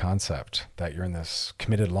scary concept that you're in this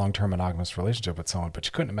committed long-term monogamous relationship with someone, but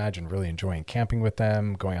you couldn't imagine really enjoying camping with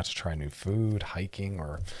them, going out to try new food, hiking,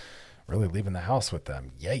 or really leaving the house with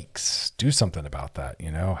them. Yikes. Do something about that,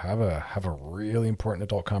 you know, have a really important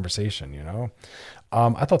adult conversation, you know.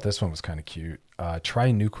 I thought this one was kind of cute.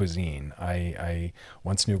 Try new cuisine. I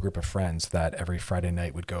once knew a group of friends that every Friday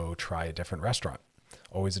night would go try a different restaurant.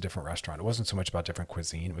 Always a different restaurant. It wasn't so much about different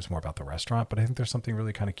cuisine. It was more about the restaurant, but I think there's something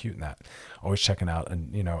really kind of cute in that. Always checking out a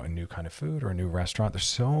new kind of food or a new restaurant. There's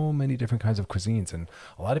so many different kinds of cuisines, and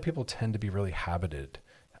a lot of people tend to be really habited.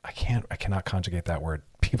 I cannot conjugate that word.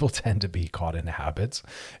 People tend to be caught in habits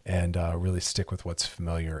and really stick with what's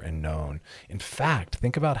familiar and known. In fact,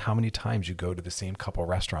 think about how many times you go to the same couple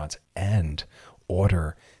restaurants and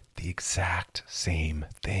order the exact same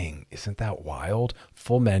thing. Isn't that wild?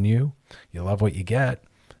 Full menu. You love what you get.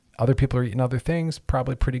 Other people are eating other things,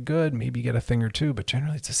 probably pretty good. Maybe you get a thing or two, but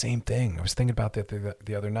generally it's the same thing. I was thinking about that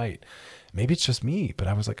the other night. Maybe it's just me, but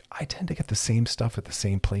I was like, I tend to get the same stuff at the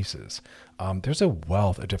same places. There's a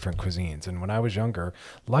wealth of different cuisines. And when I was younger,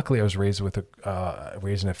 luckily I was raised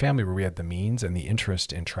in a family where we had the means and the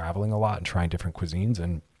interest in traveling a lot and trying different cuisines.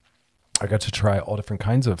 And I got to try all different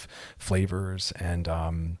kinds of flavors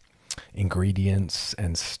and ingredients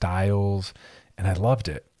and styles. And I loved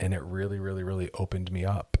it. And it really, really, really opened me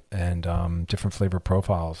up and different flavor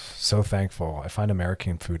profiles. So thankful. I find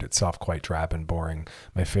American food itself quite drab and boring.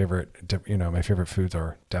 My favorite foods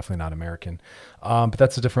are definitely not American. But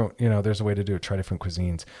that's a different, there's a way to do it. Try different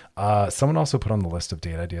cuisines. Someone also put on the list of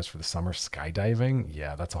date ideas for the summer, skydiving.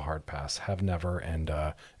 Yeah, that's a hard pass. Have never and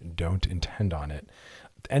don't intend on it.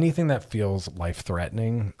 Anything that feels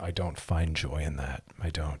life-threatening, I don't find joy in that.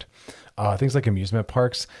 I don't. Things like amusement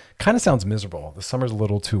parks kind of sounds miserable. The summer's a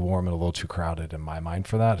little too warm and a little too crowded in my mind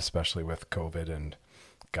for that, especially with COVID and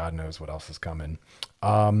God knows what else is coming.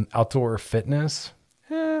 Outdoor fitness,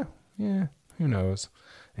 yeah, who knows?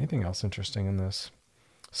 Anything else interesting in this?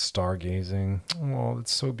 Stargazing. Oh,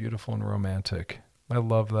 it's so beautiful and romantic. I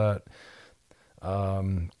love that.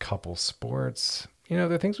 Couple sports.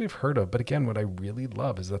 They're things we've heard of, but again, what I really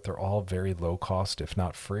love is that they're all very low cost, if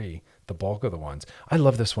not free, the bulk of the ones. I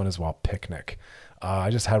love this one as well, picnic. I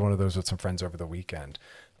just had one of those with some friends over the weekend.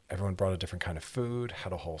 Everyone brought a different kind of food,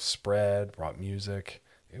 had a whole spread, brought music.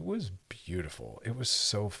 It was beautiful. It was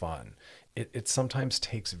so fun. It sometimes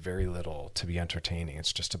takes very little to be entertaining.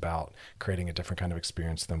 It's just about creating a different kind of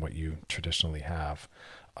experience than what you traditionally have.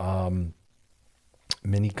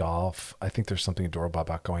 Mini golf. I think there's something adorable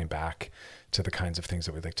about going back to the kinds of things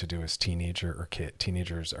that we like to do as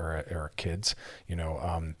teenagers or kids.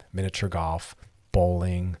 Miniature golf,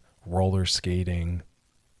 bowling, roller skating.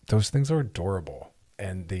 Those things are adorable.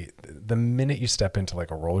 And the minute you step into like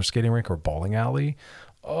a roller skating rink or bowling alley,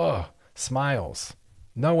 smiles.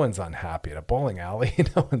 No one's unhappy at a bowling alley.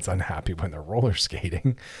 No one's unhappy when they're roller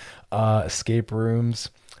skating. Escape rooms.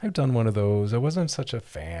 I've done one of those. I wasn't such a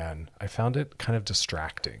fan. I found it kind of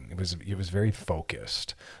distracting. It was very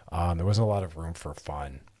focused. There wasn't a lot of room for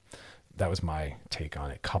fun. That was my take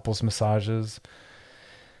on it. Couples massages.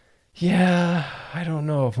 Yeah, I don't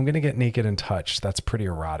know. If I'm going to get naked and touched, that's pretty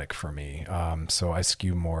erotic for me. So I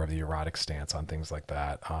skew more of the erotic stance on things like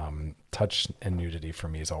that. Touch and nudity for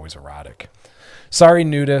me is always erotic. Sorry,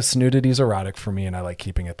 nudists. Nudity is erotic for me, and I like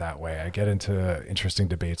keeping it that way. I get into interesting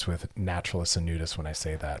debates with naturalists and nudists when I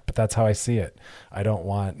say that, but that's how I see it. I don't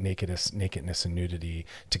want nakedness and nudity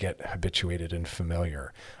to get habituated and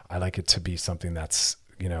familiar. I like it to be something that's,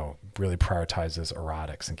 really prioritizes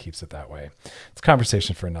erotics and keeps it that way. It's a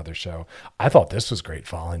conversation for another show. I thought this was great.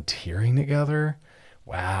 Volunteering together.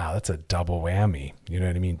 Wow, that's a double whammy. You know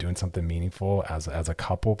what I mean? Doing something meaningful as a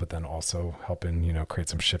couple, but then also helping, create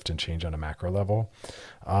some shift and change on a macro level.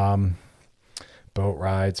 Boat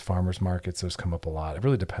rides, farmers markets, those come up a lot. It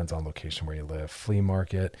really depends on location where you live. Flea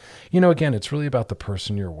market. Again, it's really about the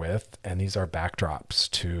person you're with, and these are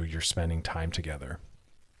backdrops to your spending time together.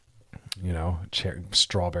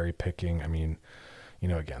 Strawberry picking.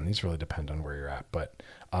 Again, these really depend on where you're at, but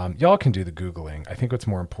y'all can do the Googling. I think what's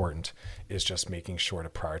more important is just making sure to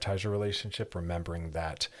prioritize your relationship, remembering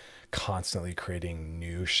that constantly creating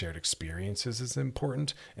new shared experiences is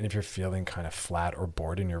important. And if you're feeling kind of flat or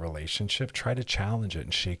bored in your relationship, try to challenge it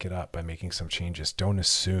and shake it up by making some changes. Don't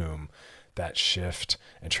assume that shift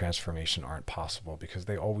and transformation aren't possible, because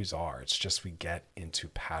they always are. It's just we get into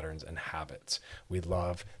patterns and habits. We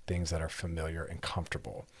love things that are familiar and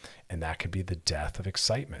comfortable, and that could be the death of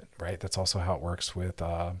excitement, right? That's also how it works with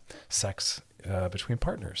sex between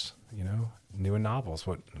partners. New and novels,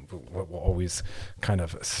 what will always kind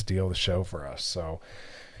of steal the show for us. So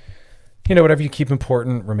whatever you keep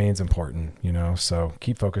important remains important, so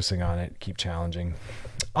keep focusing on it, keep challenging.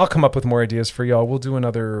 I'll come up with more ideas for y'all. We'll do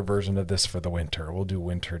another version of this for the winter. We'll do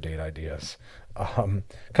winter date ideas. Coming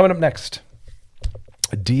up next,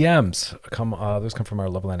 DMs. Those come from our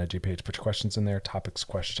Love Line IG page. Put your questions in there, topics,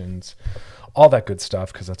 questions, all that good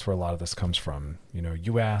stuff, because that's where a lot of this comes from.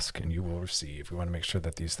 You ask and you will receive. We want to make sure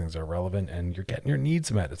that these things are relevant and you're getting your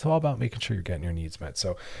needs met. It's all about making sure you're getting your needs met.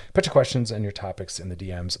 So put your questions and your topics in the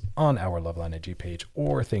DMs on our Love Line IG page,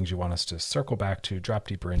 or things you want us to circle back to, drop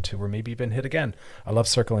deeper into, or maybe even hit again. I love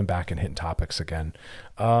circling back and hitting topics again.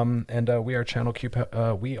 We are Channel Q.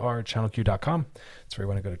 We are channelq.com. That's where you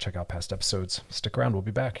want to go to check out past episodes. Stick around. We'll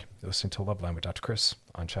be back. You're listening to Love Line with Dr. Chris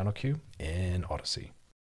on Channel Q in Odyssey.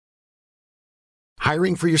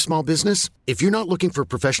 Hiring for your small business? If you're not looking for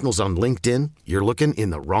professionals on LinkedIn, you're looking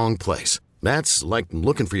in the wrong place. That's like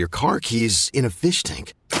looking for your car keys in a fish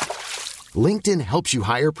tank. LinkedIn helps you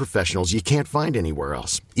hire professionals you can't find anywhere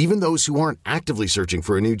else, even those who aren't actively searching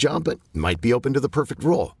for a new job but might be open to the perfect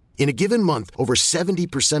role. In a given month, over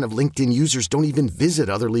 70% of LinkedIn users don't even visit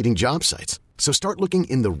other leading job sites. So start looking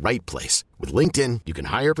in the right place. With LinkedIn, you can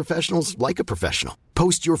hire professionals like a professional.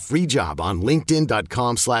 Post your free job on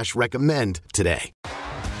linkedin.com/recommend today.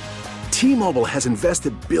 T-Mobile has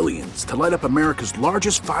invested billions to light up America's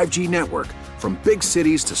largest 5G network, from big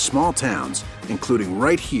cities to small towns, including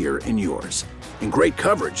right here in yours. And great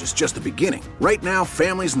coverage is just the beginning. Right now,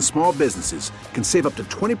 families and small businesses can save up to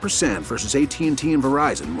 20% versus AT&T and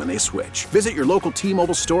Verizon when they switch. Visit your local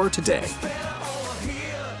T-Mobile store today.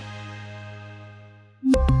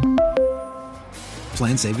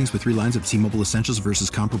 Plan savings with 3 lines of T-Mobile Essentials versus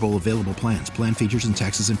comparable available plans. Plan features and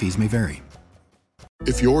taxes and fees may vary.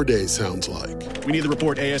 If your day sounds like we need the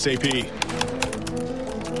report ASAP,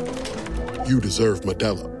 you deserve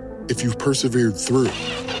Modelo. If you've persevered through,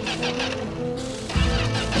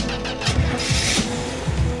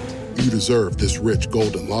 you deserve this rich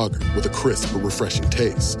golden lager with a crisp but refreshing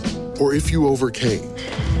taste. Or if you overcame, 2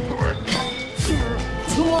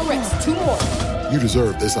 more reps, 2 more. You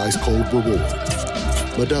deserve this ice-cold reward.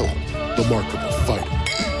 Modelo, the Markable Fighter.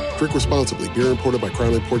 Drink responsibly. Beer imported by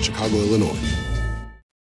Crown Imports, Chicago, Illinois.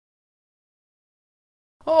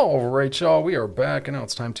 All right, y'all. We are back, and now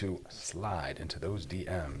it's time to slide into those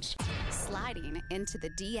DMs. Sliding into the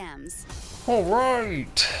DMs. All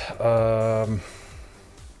right.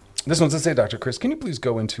 This one's to say, Dr. Chris, can you please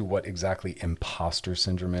go into what exactly imposter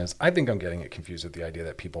syndrome is? I think I'm getting it confused with the idea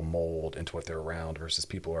that people mold into what they're around versus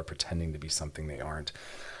people who are pretending to be something they aren't.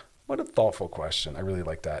 What a thoughtful question. I really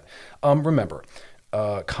like that. Remember,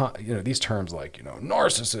 these terms like,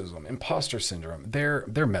 narcissism, imposter syndrome, they're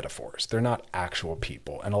metaphors. They're not actual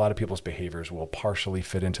people. And a lot of people's behaviors will partially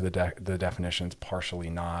fit into the definitions, partially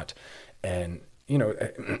not. And,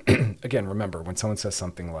 again, remember when someone says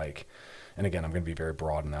something like, and again, I'm going to be very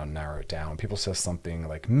broad and I'll narrow it down. When people say something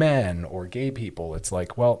like men or gay people, it's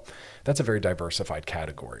like, well, that's a very diversified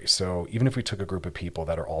category. So even if we took a group of people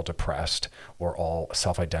that are all depressed or all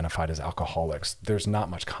self-identified as alcoholics, there's not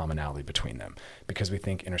much commonality between them because we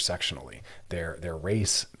think intersectionally. Their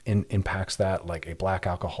race impacts that, like a black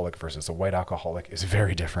alcoholic versus a white alcoholic is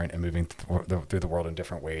very different and moving through the world in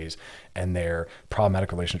different ways. And their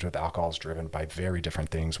problematic relationship with alcohol is driven by very different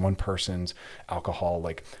things. One person's alcohol,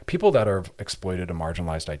 like people that are exploited and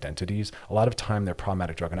marginalized identities, a lot of time their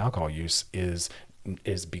problematic drug and alcohol use is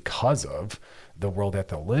because of the world that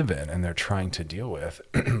they live in and they're trying to deal with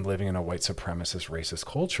living in a white supremacist racist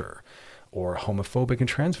culture or homophobic and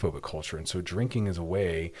transphobic culture. And so drinking is a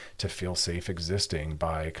way to feel safe existing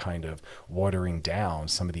by kind of watering down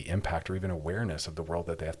some of the impact or even awareness of the world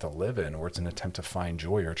that they have to live in, or it's an attempt to find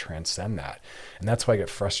joy or transcend that. And that's why I get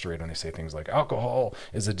frustrated when they say things like alcohol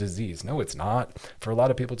is a disease. No, it's not. For a lot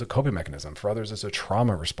of people, it's a coping mechanism. For others, it's a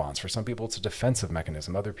trauma response. For some people, it's a defensive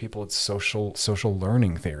mechanism. Other people, it's social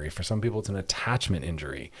learning theory. For some people, it's an attachment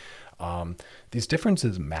injury. These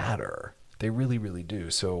differences matter. They really, really do.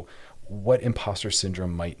 So what imposter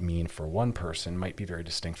syndrome might mean for one person might be very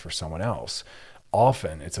distinct for someone else.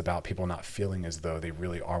 Often it's about people not feeling as though they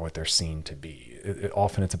really are what they're seen to be.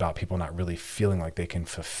 Often it's about people not really feeling like they can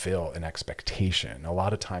fulfill an expectation. A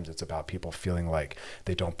lot of times it's about people feeling like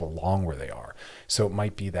they don't belong where they are. So it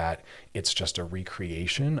might be that it's just a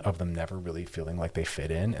recreation of them never really feeling like they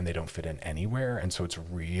fit in and they don't fit in anywhere. And so it's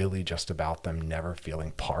really just about them never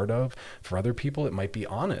feeling part of. For other people, it might be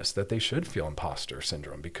honest that they should feel imposter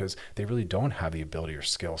syndrome because they really don't have the ability or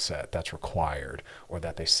skill set that's required or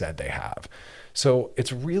that they said they have. So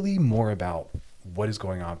it's really more about what is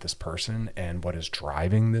going on with this person and what is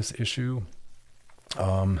driving this issue.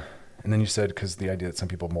 And then you said, because the idea that some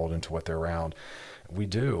people mold into what they're around, we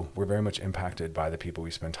do. We're very much impacted by the people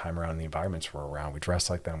we spend time around, the environments we're around. We dress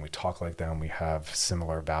like them, we talk like them, we have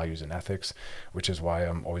similar values and ethics, which is why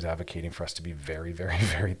I'm always advocating for us to be very, very,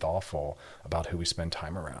 very thoughtful about who we spend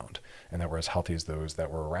time around and that we're as healthy as those that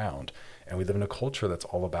we're around. And we live in a culture that's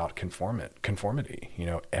all about conformity. You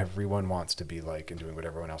know, everyone wants to be like and doing what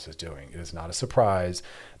everyone else is doing. It is not a surprise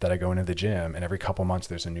that I go into the gym and every couple months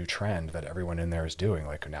there's a new trend that everyone in there is doing.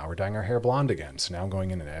 Like now we're dyeing our hair blonde again. So now I'm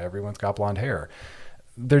going in and everyone's got blonde hair.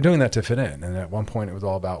 They're doing that to fit in. And at one point it was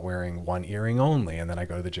all about wearing one earring only. And then I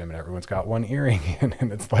go to the gym and everyone's got one earring. And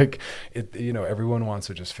it's like, everyone wants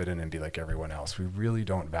to just fit in and be like everyone else. We really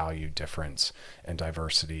don't value difference and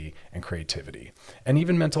diversity and creativity. And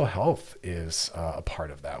even mental health is a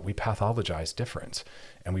part of that. We pathologize difference.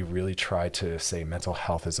 And we really try to say mental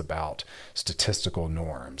health is about statistical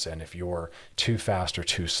norms. And if you're too fast or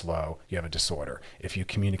too slow, you have a disorder. If you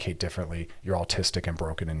communicate differently, you're autistic and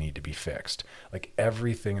broken and need to be fixed. Like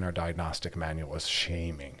everything in our diagnostic manual is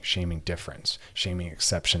shaming difference, shaming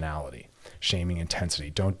exceptionality, shaming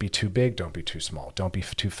intensity. Don't be too big, don't be too small. Don't be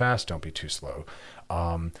too fast, don't be too slow.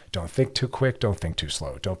 Don't think too quick, don't think too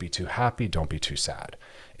slow. Don't be too happy, don't be too sad.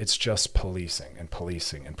 It's just policing and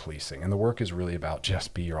policing and policing. And the work is really about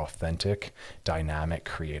just be your authentic, dynamic,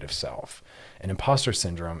 creative self. And imposter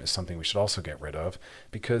syndrome is something we should also get rid of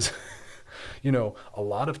because a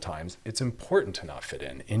lot of times it's important to not fit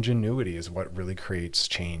in. Ingenuity is what really creates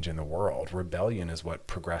change in the world. Rebellion is what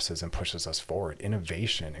progresses and pushes us forward.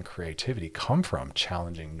 Innovation and creativity come from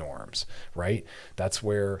challenging norms, right? That's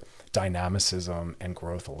where dynamicism and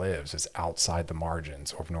growth lives, is outside the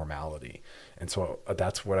margins of normality. And so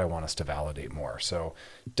that's what I want us to validate more. So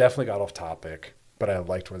definitely got off topic, but I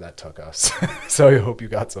liked where that took us. So I hope you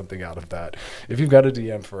got something out of that. If you've got a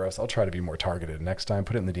DM for us, I'll try to be more targeted next time.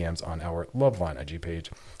 Put it in the DMs on our Loveline IG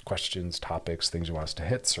page. Questions, topics, things you want us to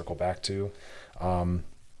hit, circle back to,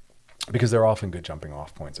 because they're often good jumping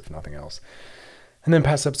off points, if nothing else. And then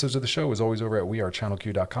past episodes of the show is always over at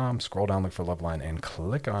wearechannelq.com. Scroll down, look for Loveline, and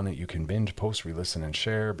click on it. You can binge, post, re-listen, and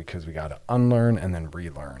share because we got to unlearn and then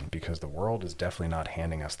relearn because the world is definitely not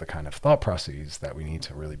handing us the kind of thought processes that we need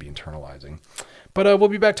to really be internalizing. But we'll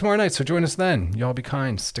be back tomorrow night, so join us then. Y'all be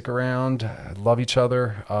kind. Stick around. Love each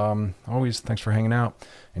other. Always, thanks for hanging out.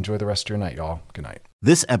 Enjoy the rest of your night, y'all. Good night.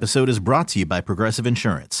 This episode is brought to you by Progressive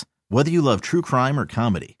Insurance. Whether you love true crime or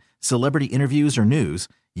comedy, celebrity interviews or news,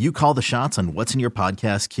 you call the shots on what's in your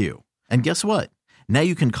podcast queue. And guess what? Now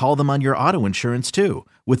you can call them on your auto insurance too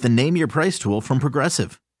with the Name Your Price tool from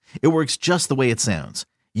Progressive. It works just the way it sounds.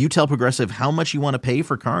 You tell Progressive how much you want to pay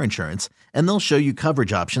for car insurance, and they'll show you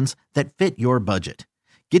coverage options that fit your budget.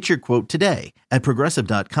 Get your quote today at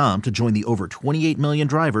Progressive.com to join the over 28 million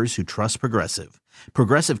drivers who trust Progressive.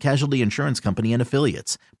 Progressive Casualty Insurance Company and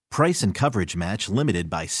Affiliates. Price and coverage match limited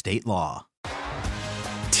by state law.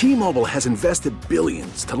 T-Mobile has invested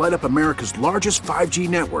billions to light up America's largest 5G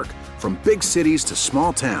network, from big cities to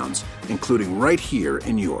small towns, including right here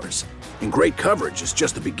in yours. And great coverage is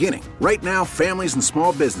just the beginning. Right now, families and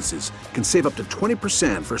small businesses can save up to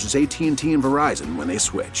 20% versus AT&T and Verizon when they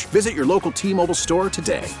switch. Visit your local T-Mobile store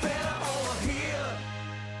today.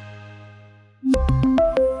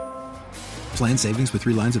 Plan savings with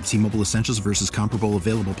 3 lines of T-Mobile Essentials versus comparable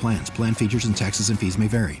available plans. Plan features and taxes and fees may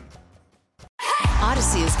vary.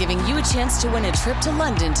 Odyssey is giving you a chance to win a trip to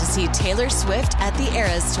London to see Taylor Swift at the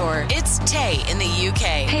Eras Tour. It's Tay in the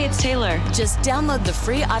UK. Hey, it's Taylor. Just download the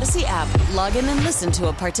free Odyssey app, log in and listen to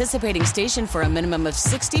a participating station for a minimum of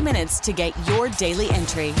 60 minutes to get your daily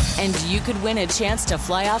entry. And you could win a chance to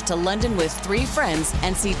fly off to London with 3 friends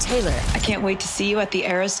and see Taylor. I can't wait to see you at the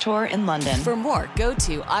Eras Tour in London. For more, go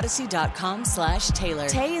to odyssey.com/Taylor.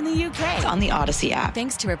 Tay in the UK. It's on the Odyssey app.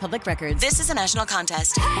 Thanks to Republic Records. This is a national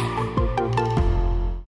contest.